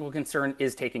that a legal concern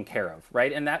is taken care of,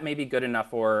 right? And that may be good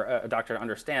enough for a doctor to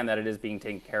understand that it is being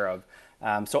taken care of.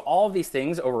 So all of these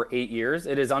things over 8 years,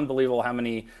 it is unbelievable how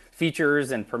many features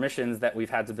and permissions that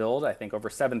we've had to build. I think over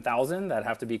 7,000 that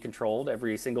have to be controlled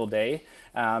every single day,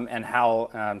 and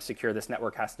how secure this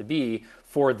network has to be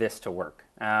for this to work.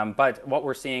 But what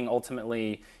we're seeing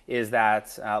ultimately is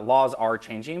that laws are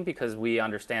changing because we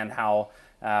understand how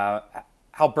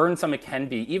burdensome it can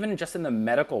be, even just in the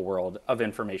medical world of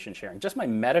information sharing. Just my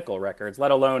medical records,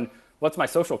 let alone what's my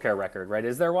social care record, right?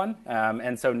 Is there one?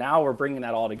 And so now we're bringing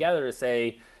that all together to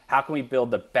say, how can we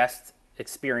build the best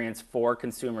experience for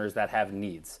consumers that have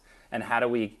needs? And how do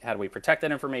we protect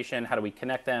that information? How do we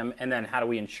connect them? And then how do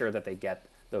we ensure that they get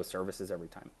those services every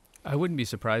time? I wouldn't be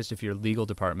surprised if your legal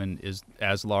department is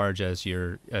as large as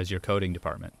your coding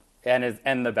department.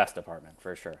 And the best department,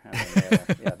 for sure.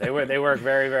 I mean, they work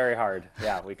very, very hard.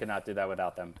 Yeah, we could not do that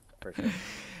without them, for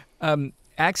sure.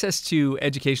 Access to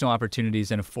educational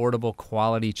opportunities and affordable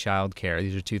quality childcare.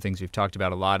 These are two things we've talked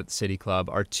about a lot at the City Club,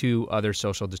 are two other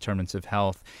social determinants of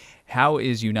health. How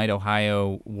is Unite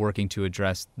Ohio working to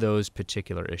address those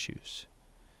particular issues?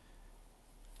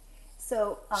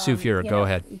 So, Sue Fuhrer, go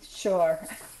ahead. Sure.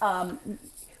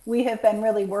 We have been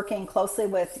really working closely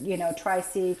with,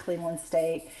 Tri-C, Cleveland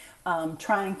State,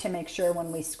 trying to make sure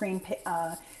when we screen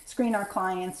our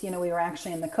clients, we were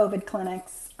actually in the COVID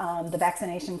clinics, the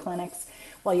vaccination clinics.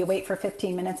 While you wait for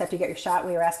 15 minutes after you get your shot,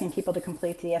 we were asking people to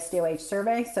complete the SDOH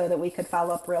survey so that we could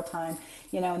follow up real time,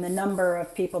 and the number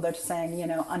of people that are saying,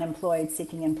 unemployed,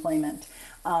 seeking employment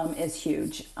is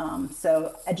huge.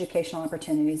 So educational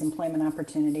opportunities, employment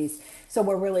opportunities. So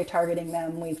we're really targeting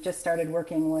them. We've just started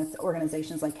working with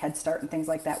organizations like Head Start and things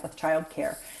like that with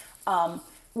childcare.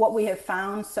 What we have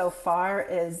found so far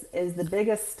is the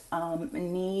biggest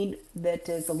need that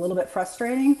is a little bit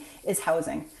frustrating is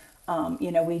housing.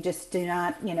 We just do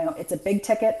not, it's a big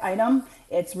ticket item.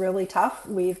 It's really tough.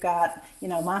 We've got,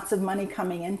 lots of money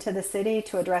coming into the city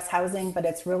to address housing, but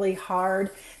it's really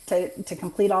hard to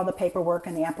complete all the paperwork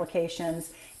and the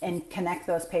applications and connect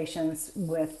those patients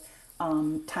with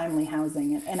timely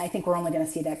housing. And I think we're only going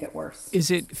to see that get worse. Is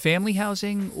it family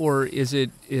housing or is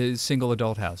single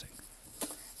adult housing?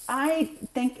 I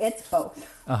think it's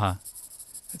both. Uh-huh.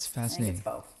 That's fascinating. I think it's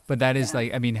both. But that is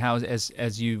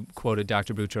as you quoted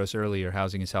Dr. Boutros earlier,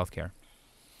 housing is healthcare.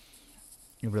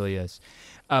 It really is.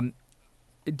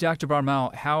 Dr.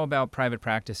 Barmal, how about private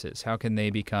practices? How can they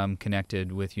become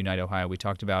connected with Unite Ohio? We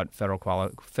talked about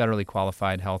federally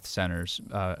qualified health centers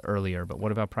earlier, but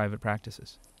what about private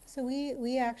practices? So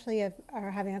we actually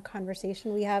are having a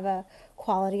conversation. We have a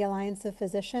Quality Alliance of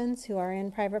Physicians who are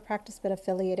in private practice but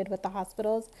affiliated with the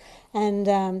hospitals. And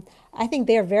I think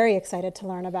they are very excited to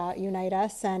learn about Unite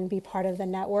Us and be part of the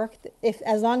network.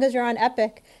 As long as you're on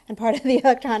Epic and part of the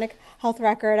electronic health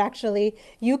record, actually,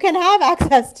 you can have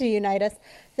access to Unite Us.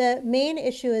 The main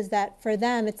issue is that for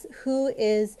them, it's who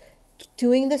is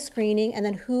doing the screening and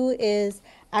then who is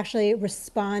actually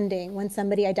responding when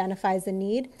somebody identifies a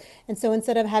need. And so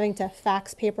instead of having to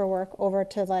fax paperwork over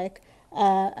to like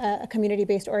a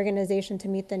community-based organization to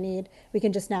meet the need, we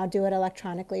can just now do it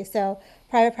electronically. So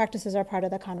private practices are part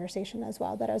of the conversation as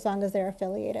well, but as long as they're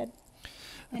affiliated.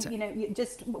 And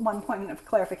just one point of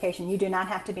clarification, you do not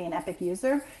have to be an Epic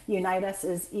user. Unitas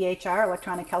is EHR,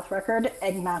 electronic health record,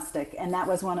 agnostic, and that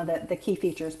was one of the key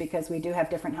features, because we do have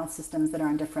different health systems that are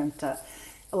on different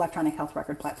electronic health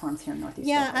record platforms here in Northeast.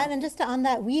 Yeah, and just on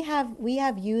that, we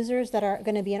have users that are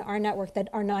going to be in our network that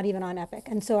are not even on Epic,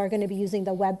 and so are going to be using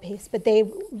the web-based, but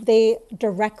they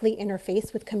directly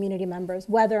interface with community members,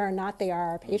 whether or not they are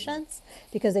our patients,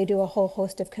 because they do a whole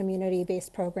host of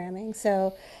community-based programming.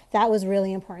 So that was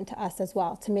really important to us as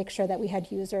well, to make sure that we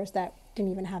had users that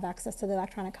didn't even have access to the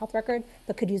electronic health record,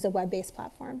 but could use a web-based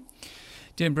platform.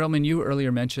 Dan Brillman, you earlier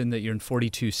mentioned that you're in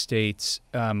 42 states.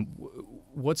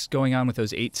 What's going on with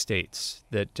those 8 states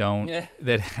that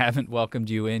haven't welcomed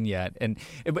you in yet? And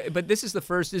but this is the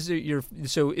first. Is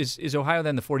Ohio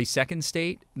then the 42nd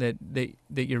state that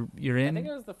you're in? I think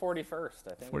it was the 41st.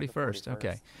 I think 41st.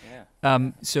 Okay.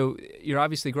 Yeah. So you're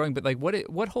obviously growing, but like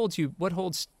what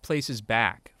holds places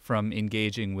back from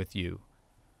engaging with you?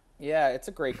 Yeah, it's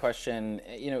a great question.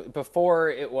 Before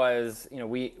it was,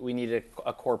 we needed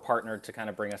a core partner to kind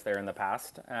of bring us there in the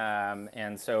past,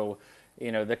 and so.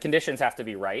 The conditions have to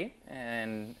be right,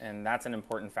 and that's an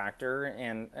important factor.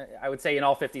 And I would say in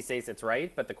all 50 states it's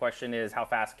right, but the question is how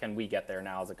fast can we get there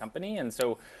now as a company? And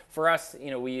so for us,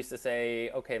 we used to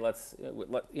say, okay,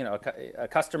 a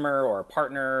customer or a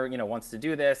partner, wants to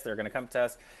do this, they're going to come to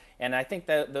us. And I think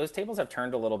that those tables have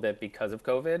turned a little bit because of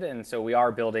COVID, and so we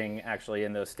are building actually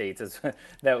in those states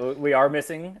that we are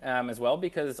missing as well,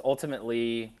 because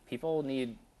ultimately people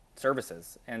need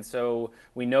services. And so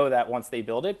we know that once they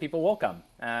build it, people will come.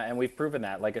 And we've proven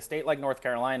that. Like a state like North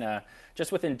Carolina,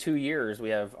 just within 2 years, we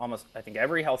have almost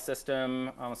every health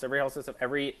system,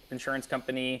 every insurance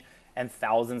company, and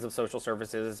thousands of social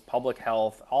services, public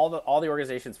health, all the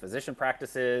organizations, physician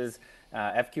practices,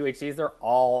 FQHCs, they're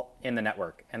all in the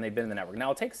network, and they've been in the network.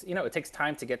 Now it takes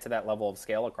time to get to that level of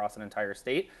scale across an entire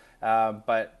state,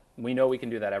 but we know we can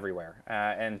do that everywhere,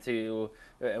 and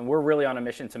we're really on a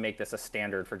mission to make this a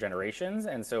standard for generations.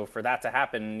 And so for that to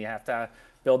happen, you have to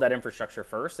build that infrastructure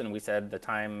first. And we said the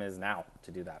time is now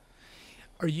to do that.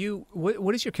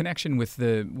 What is your connection with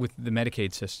the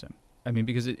Medicaid system? I mean,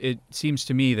 because it seems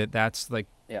to me that that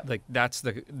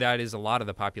is a lot of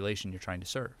the population you're trying to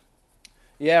serve.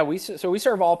 Yeah, we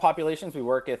serve all populations. We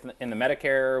work in the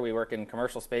Medicare, we work in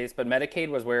commercial space, but Medicaid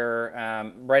was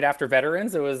where right after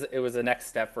veterans, it was the next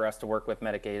step for us to work with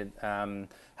Medicaid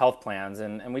health plans,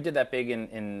 and we did that big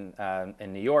in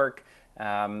New York.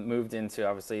 Moved into,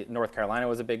 obviously, North Carolina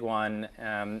was a big one,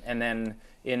 and then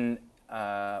in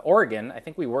Oregon, I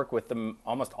think we work with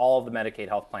almost all of the Medicaid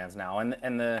health plans now,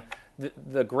 and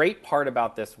the great part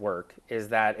about this work is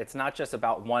that it's not just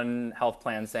about one health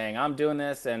plan saying I'm doing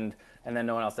this and then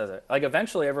no one else does it. Like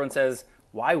eventually everyone says,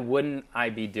 why wouldn't I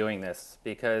be doing this?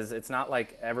 Because it's not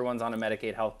like everyone's on a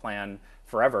Medicaid health plan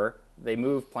forever. They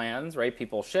move plans, right?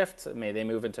 People shift. They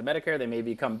move into Medicare. They may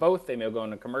become both. They may go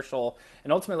into commercial.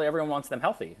 And ultimately, everyone wants them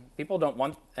healthy. People don't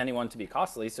want anyone to be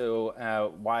costly. So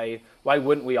why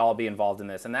wouldn't we all be involved in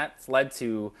this? And that's led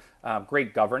to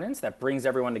great governance that brings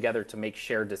everyone together to make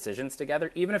shared decisions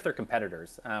together, even if they're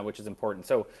competitors, which is important.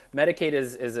 So Medicaid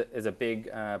is a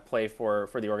big play for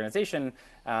the organization,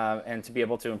 and to be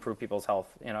able to improve people's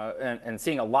health, and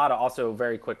seeing a lot of also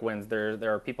very quick wins.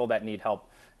 There are people that need help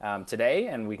today,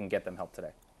 and we can get them help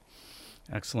today.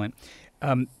 Excellent.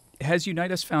 Has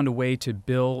Unitas found a way to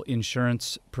bill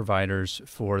insurance providers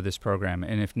for this program?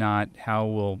 And if not, how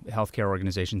will healthcare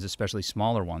organizations, especially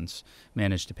smaller ones,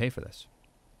 manage to pay for this?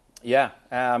 Yeah,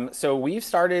 so we've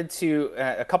started to,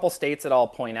 a couple states that I'll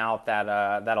point out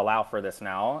that allow for this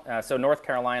now. So North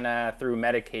Carolina, through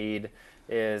Medicaid,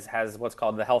 has what's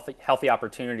called the Healthy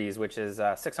Opportunities, which is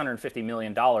 $650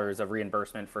 million of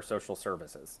reimbursement for social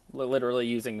services. Literally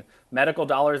using medical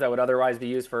dollars that would otherwise be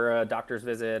used for a doctor's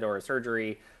visit or a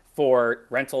surgery, for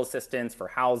rental assistance, for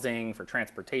housing, for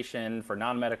transportation, for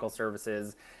non-medical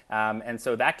services. And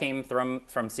so that came from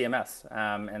CMS.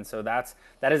 And so that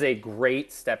is a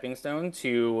great stepping stone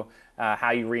to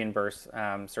how you reimburse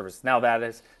services. Now that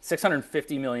is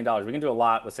 $650 million. We can do a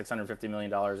lot with $650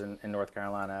 million in North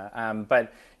Carolina.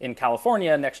 But in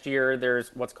California next year,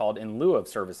 there's what's called in lieu of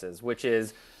services, which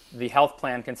is the health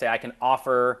plan can say, I can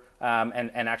offer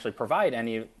and actually provide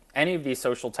any any of these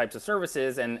social types of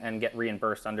services and get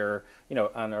reimbursed under,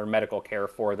 under medical care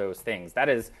for those things. That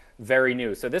is very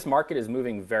new. So this market is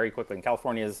moving very quickly. And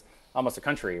California is almost a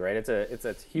country, right? It's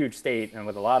a huge state and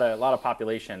with a lot of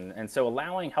population. And so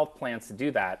allowing health plans to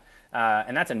do that,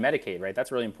 and that's in Medicaid, right?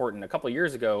 That's really important. A couple of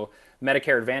years ago,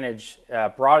 Medicare Advantage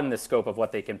broadened the scope of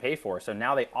what they can pay for. So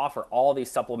now they offer all these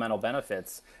supplemental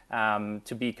benefits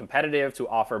to be competitive, to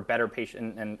offer better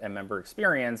patient and member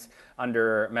experience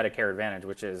under Medicare Advantage,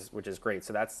 which is great.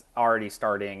 So that's already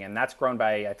starting, and that's grown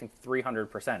by, I think,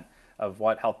 300% of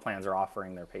what health plans are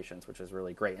offering their patients, which is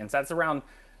really great. And so that's around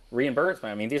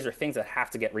reimbursement. I mean, these are things that have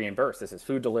to get reimbursed. This is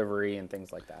food delivery and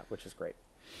things like that, which is great.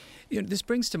 This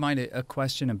brings to mind a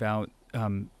question about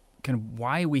kind of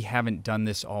why we haven't done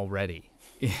this already.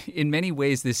 In many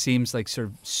ways, this seems like sort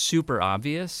of super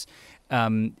obvious.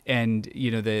 And,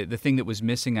 the thing that was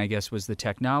missing, I guess, was the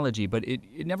technology. But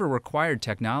it never required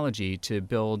technology to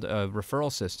build a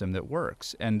referral system that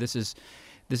works. And this is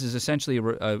essentially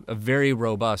a very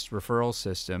robust referral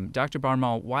system. Dr.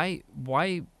 Barnwell, why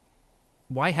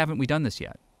haven't we done this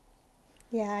yet?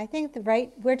 Yeah, I think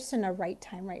we're just in a right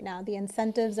time right now. The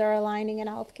incentives are aligning in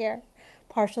healthcare,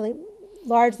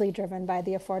 largely driven by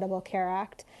the Affordable Care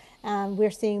Act. We're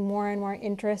seeing more and more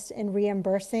interest in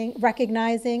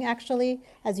recognizing actually,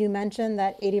 as you mentioned,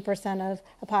 that 80% of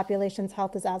a population's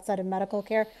health is outside of medical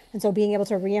care. And so being able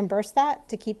to reimburse that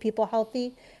to keep people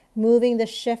healthy, moving the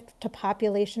shift to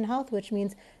population health, which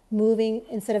means moving,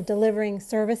 instead of delivering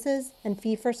services and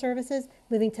fee for services,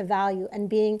 moving to value and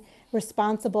being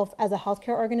responsible as a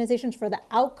healthcare organization for the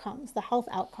outcomes, the health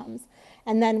outcomes.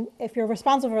 And then if you're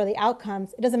responsible for the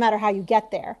outcomes, it doesn't matter how you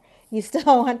get there. You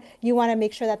still want to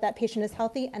make sure that patient is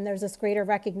healthy, and there's this greater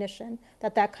recognition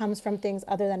that comes from things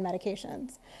other than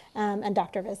medications and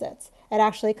doctor visits. It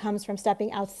actually comes from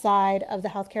stepping outside of the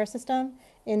healthcare system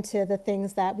into the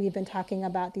things that we've been talking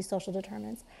about, these social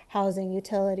determinants, housing,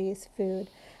 utilities, food,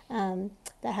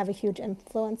 that have a huge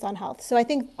influence on health. So I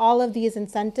think all of these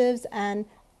incentives, and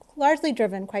largely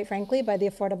driven, quite frankly, by the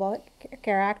Affordable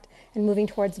Care Act and moving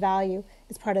towards value,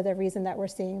 is part of the reason that we're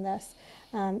seeing this.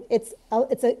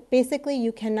 Basically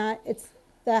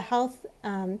the health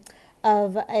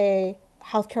of a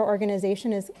healthcare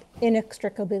organization is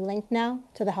inextricably linked now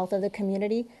to the health of the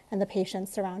community and the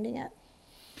patients surrounding it.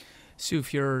 Sue,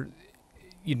 if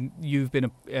you've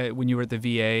been when you were at the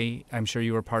VA, I'm sure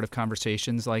you were part of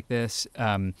conversations like this.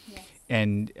 Yes.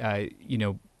 And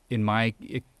in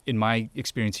my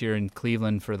experience here in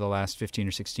Cleveland for the last 15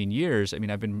 or 16 years, I mean,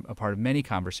 I've been a part of many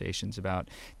conversations about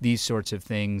these sorts of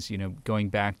things, going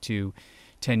back to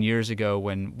 10 years ago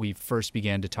when we first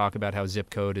began to talk about how zip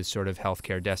code is sort of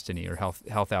healthcare destiny or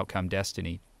health outcome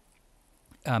destiny.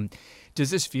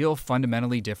 Does this feel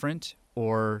fundamentally different?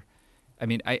 Or, I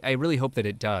mean, I really hope that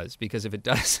it does, because if it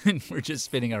doesn't, we're just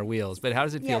spinning our wheels. But how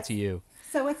does it feel to you?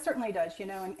 So it certainly does,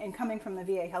 and coming from the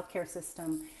VA healthcare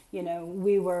system,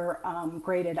 we were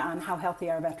graded on how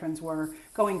healthy our veterans were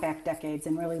going back decades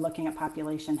and really looking at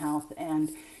population health.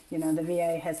 And, the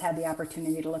VA has had the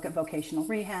opportunity to look at vocational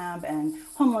rehab and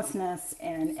homelessness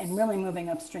and really moving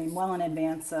upstream well in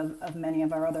advance of many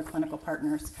of our other clinical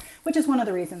partners, which is one of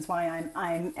the reasons why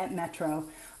I'm at Metro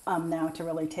now, to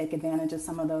really take advantage of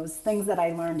some of those things that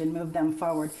I learned and move them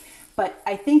forward. But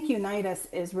I think Unitas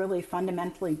is really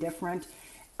fundamentally different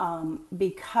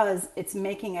because it's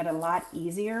making it a lot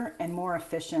easier and more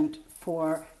efficient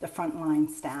for the frontline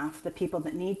staff, the people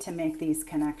that need to make these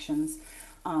connections.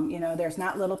 There's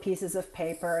not little pieces of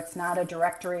paper. It's not a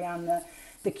directory on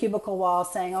the cubicle wall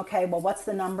saying, okay, well, what's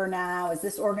the number now? Is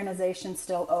this organization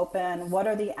still open? What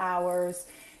are the hours?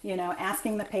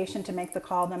 Asking the patient to make the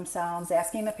call themselves,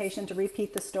 asking the patient to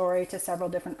repeat the story to several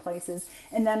different places,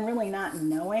 and then really not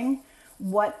knowing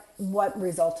what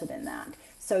resulted in that.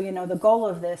 So, the goal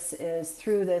of this is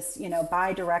through this,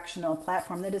 bi-directional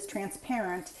platform that is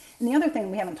transparent. And the other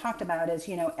thing we haven't talked about is,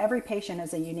 every patient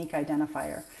is a unique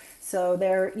identifier. So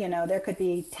there could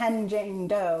be 10 Jane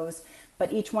Does,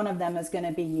 but each one of them is going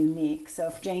to be unique. So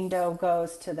if Jane Doe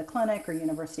goes to the clinic or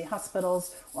University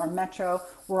Hospitals or Metro,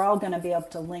 we're all going to be able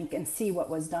to link and see what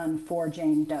was done for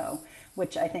Jane Doe,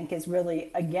 which I think is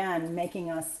really, again,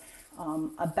 making us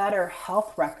a better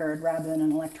health record rather than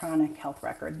an electronic health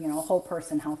record, a whole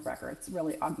person health record. It's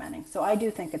really augmenting. So I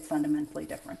do think it's fundamentally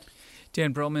different.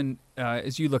 Dan Brillman,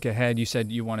 as you look ahead, you said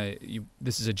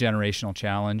this is a generational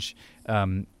challenge.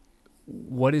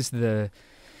 What is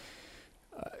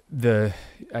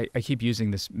I keep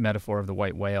using this metaphor of the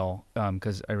white whale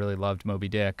because I really loved Moby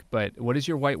Dick. But what is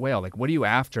your white whale? Like, what are you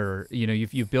after?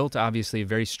 You've built obviously a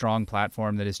very strong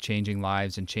platform that is changing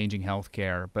lives and changing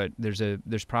healthcare. But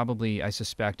there's probably, I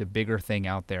suspect, a bigger thing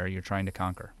out there you're trying to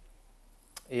conquer.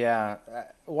 Yeah,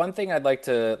 one thing I'd like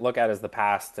to look at is the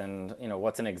past, and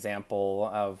what's an example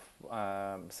of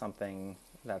something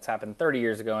that's happened 30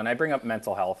 years ago. And I bring up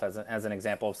mental health as an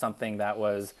example of something that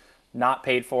was not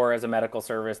paid for as a medical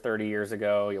service 30 years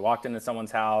ago. You walked into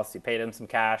someone's house, you paid them some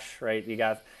cash, right? You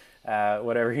got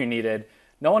whatever you needed.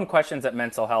 No one questions that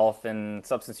mental health and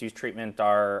substance use treatment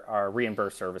are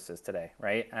reimbursed services today,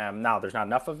 right? Now, there's not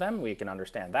enough of them. We can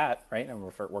understand that, right? And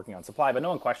we're working on supply, but no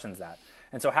one questions that.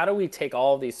 And so how do we take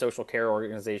all of these social care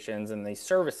organizations and these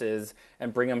services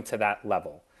and bring them to that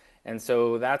level? And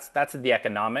so that's the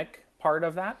economic part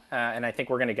of that. And I think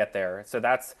we're going to get there. So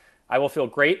I will feel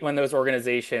great when those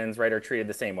organizations, right, are treated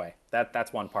the same way.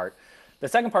 That's one part. The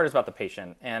second part is about the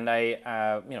patient, and I,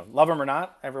 love them or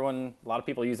not, a lot of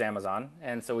people use Amazon,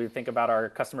 and so we think about our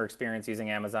customer experience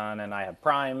using Amazon, and I have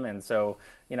Prime, and so,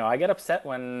 I get upset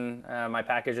when my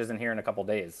package isn't here in a couple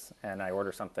days, and I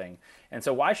order something. And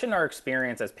so why shouldn't our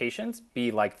experience as patients be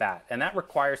like that? And that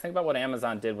requires, think about what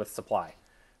Amazon did with supply,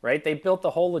 right? They built the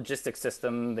whole logistics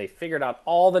system, they figured out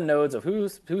all the nodes of who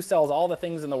sells all the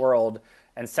things in the world,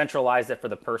 and centralized it for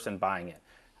the person buying it.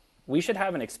 We should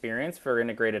have an experience for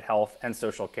integrated health and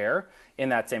social care in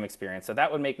that same experience. So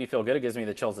that would make me feel good. It gives me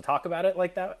the chills to talk about it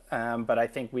like that. But I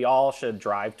think we all should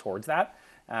drive towards that.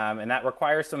 And that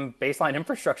requires some baseline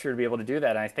infrastructure to be able to do that.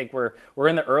 And I think we're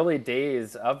in the early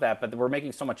days of that, but we're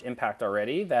making so much impact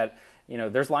already that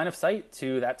there's line of sight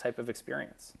to that type of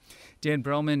experience. Dan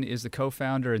Brillman is the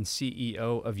co-founder and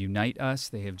CEO of Unite Us.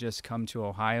 They have just come to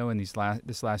Ohio in this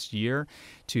last year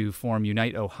to form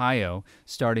Unite Ohio,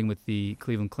 starting with the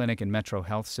Cleveland Clinic and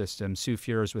MetroHealth System. Sue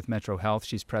Fuhr is with MetroHealth.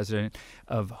 She's president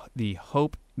of the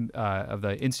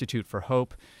Institute for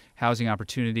Hope, Housing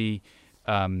Opportunity,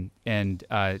 and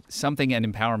something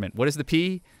and Empowerment. What is the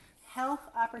P? Health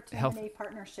Opportunity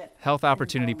Partnership. Health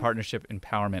Opportunity Partnership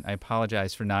Empowerment. I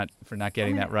apologize for not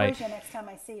getting that right. I'm going to next time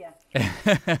I see you.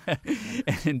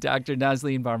 And Dr.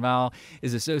 Nazleen Barmal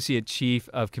is Associate Chief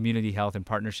of Community Health and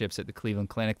Partnerships at the Cleveland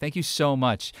Clinic. Thank you so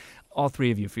much, all three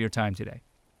of you, for your time today.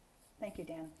 Thank you,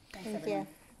 Dan. Thank you.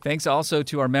 Thanks also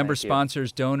to our member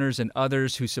sponsors, donors, and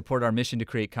others who support our mission to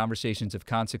create conversations of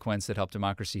consequence that help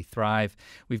democracy thrive.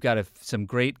 We've got some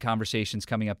great conversations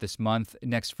coming up this month.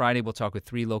 Next Friday, we'll talk with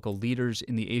 3 local leaders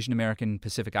in the Asian American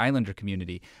Pacific Islander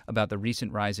community about the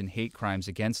recent rise in hate crimes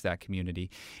against that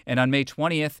community. And on May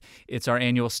 20th, it's our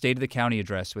annual State of the County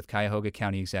address with Cuyahoga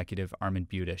County Executive Armand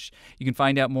Budish. You can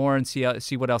find out more and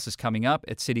see what else is coming up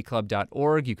at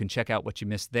cityclub.org. You can check out what you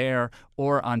missed there,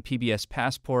 or on PBS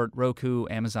Passport, Roku,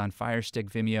 Amazon Fire Stick,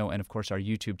 Vimeo, and of course our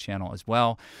YouTube channel as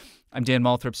well. I'm Dan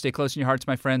Malthrop. Stay close in your hearts,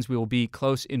 my friends. We will be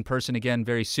close in person again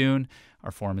very soon.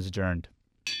 Our forum is adjourned.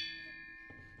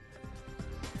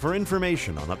 For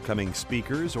information on upcoming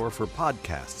speakers or for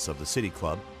podcasts of the City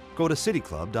Club, go to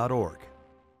cityclub.org.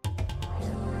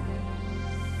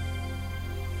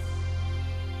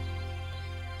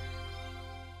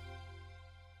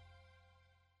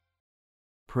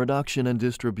 Production and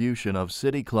distribution of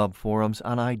City Club forums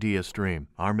on IdeaStream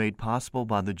are made possible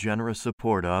by the generous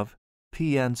support of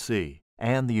PNC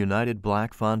and the United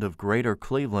Black Fund of Greater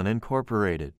Cleveland,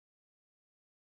 Incorporated.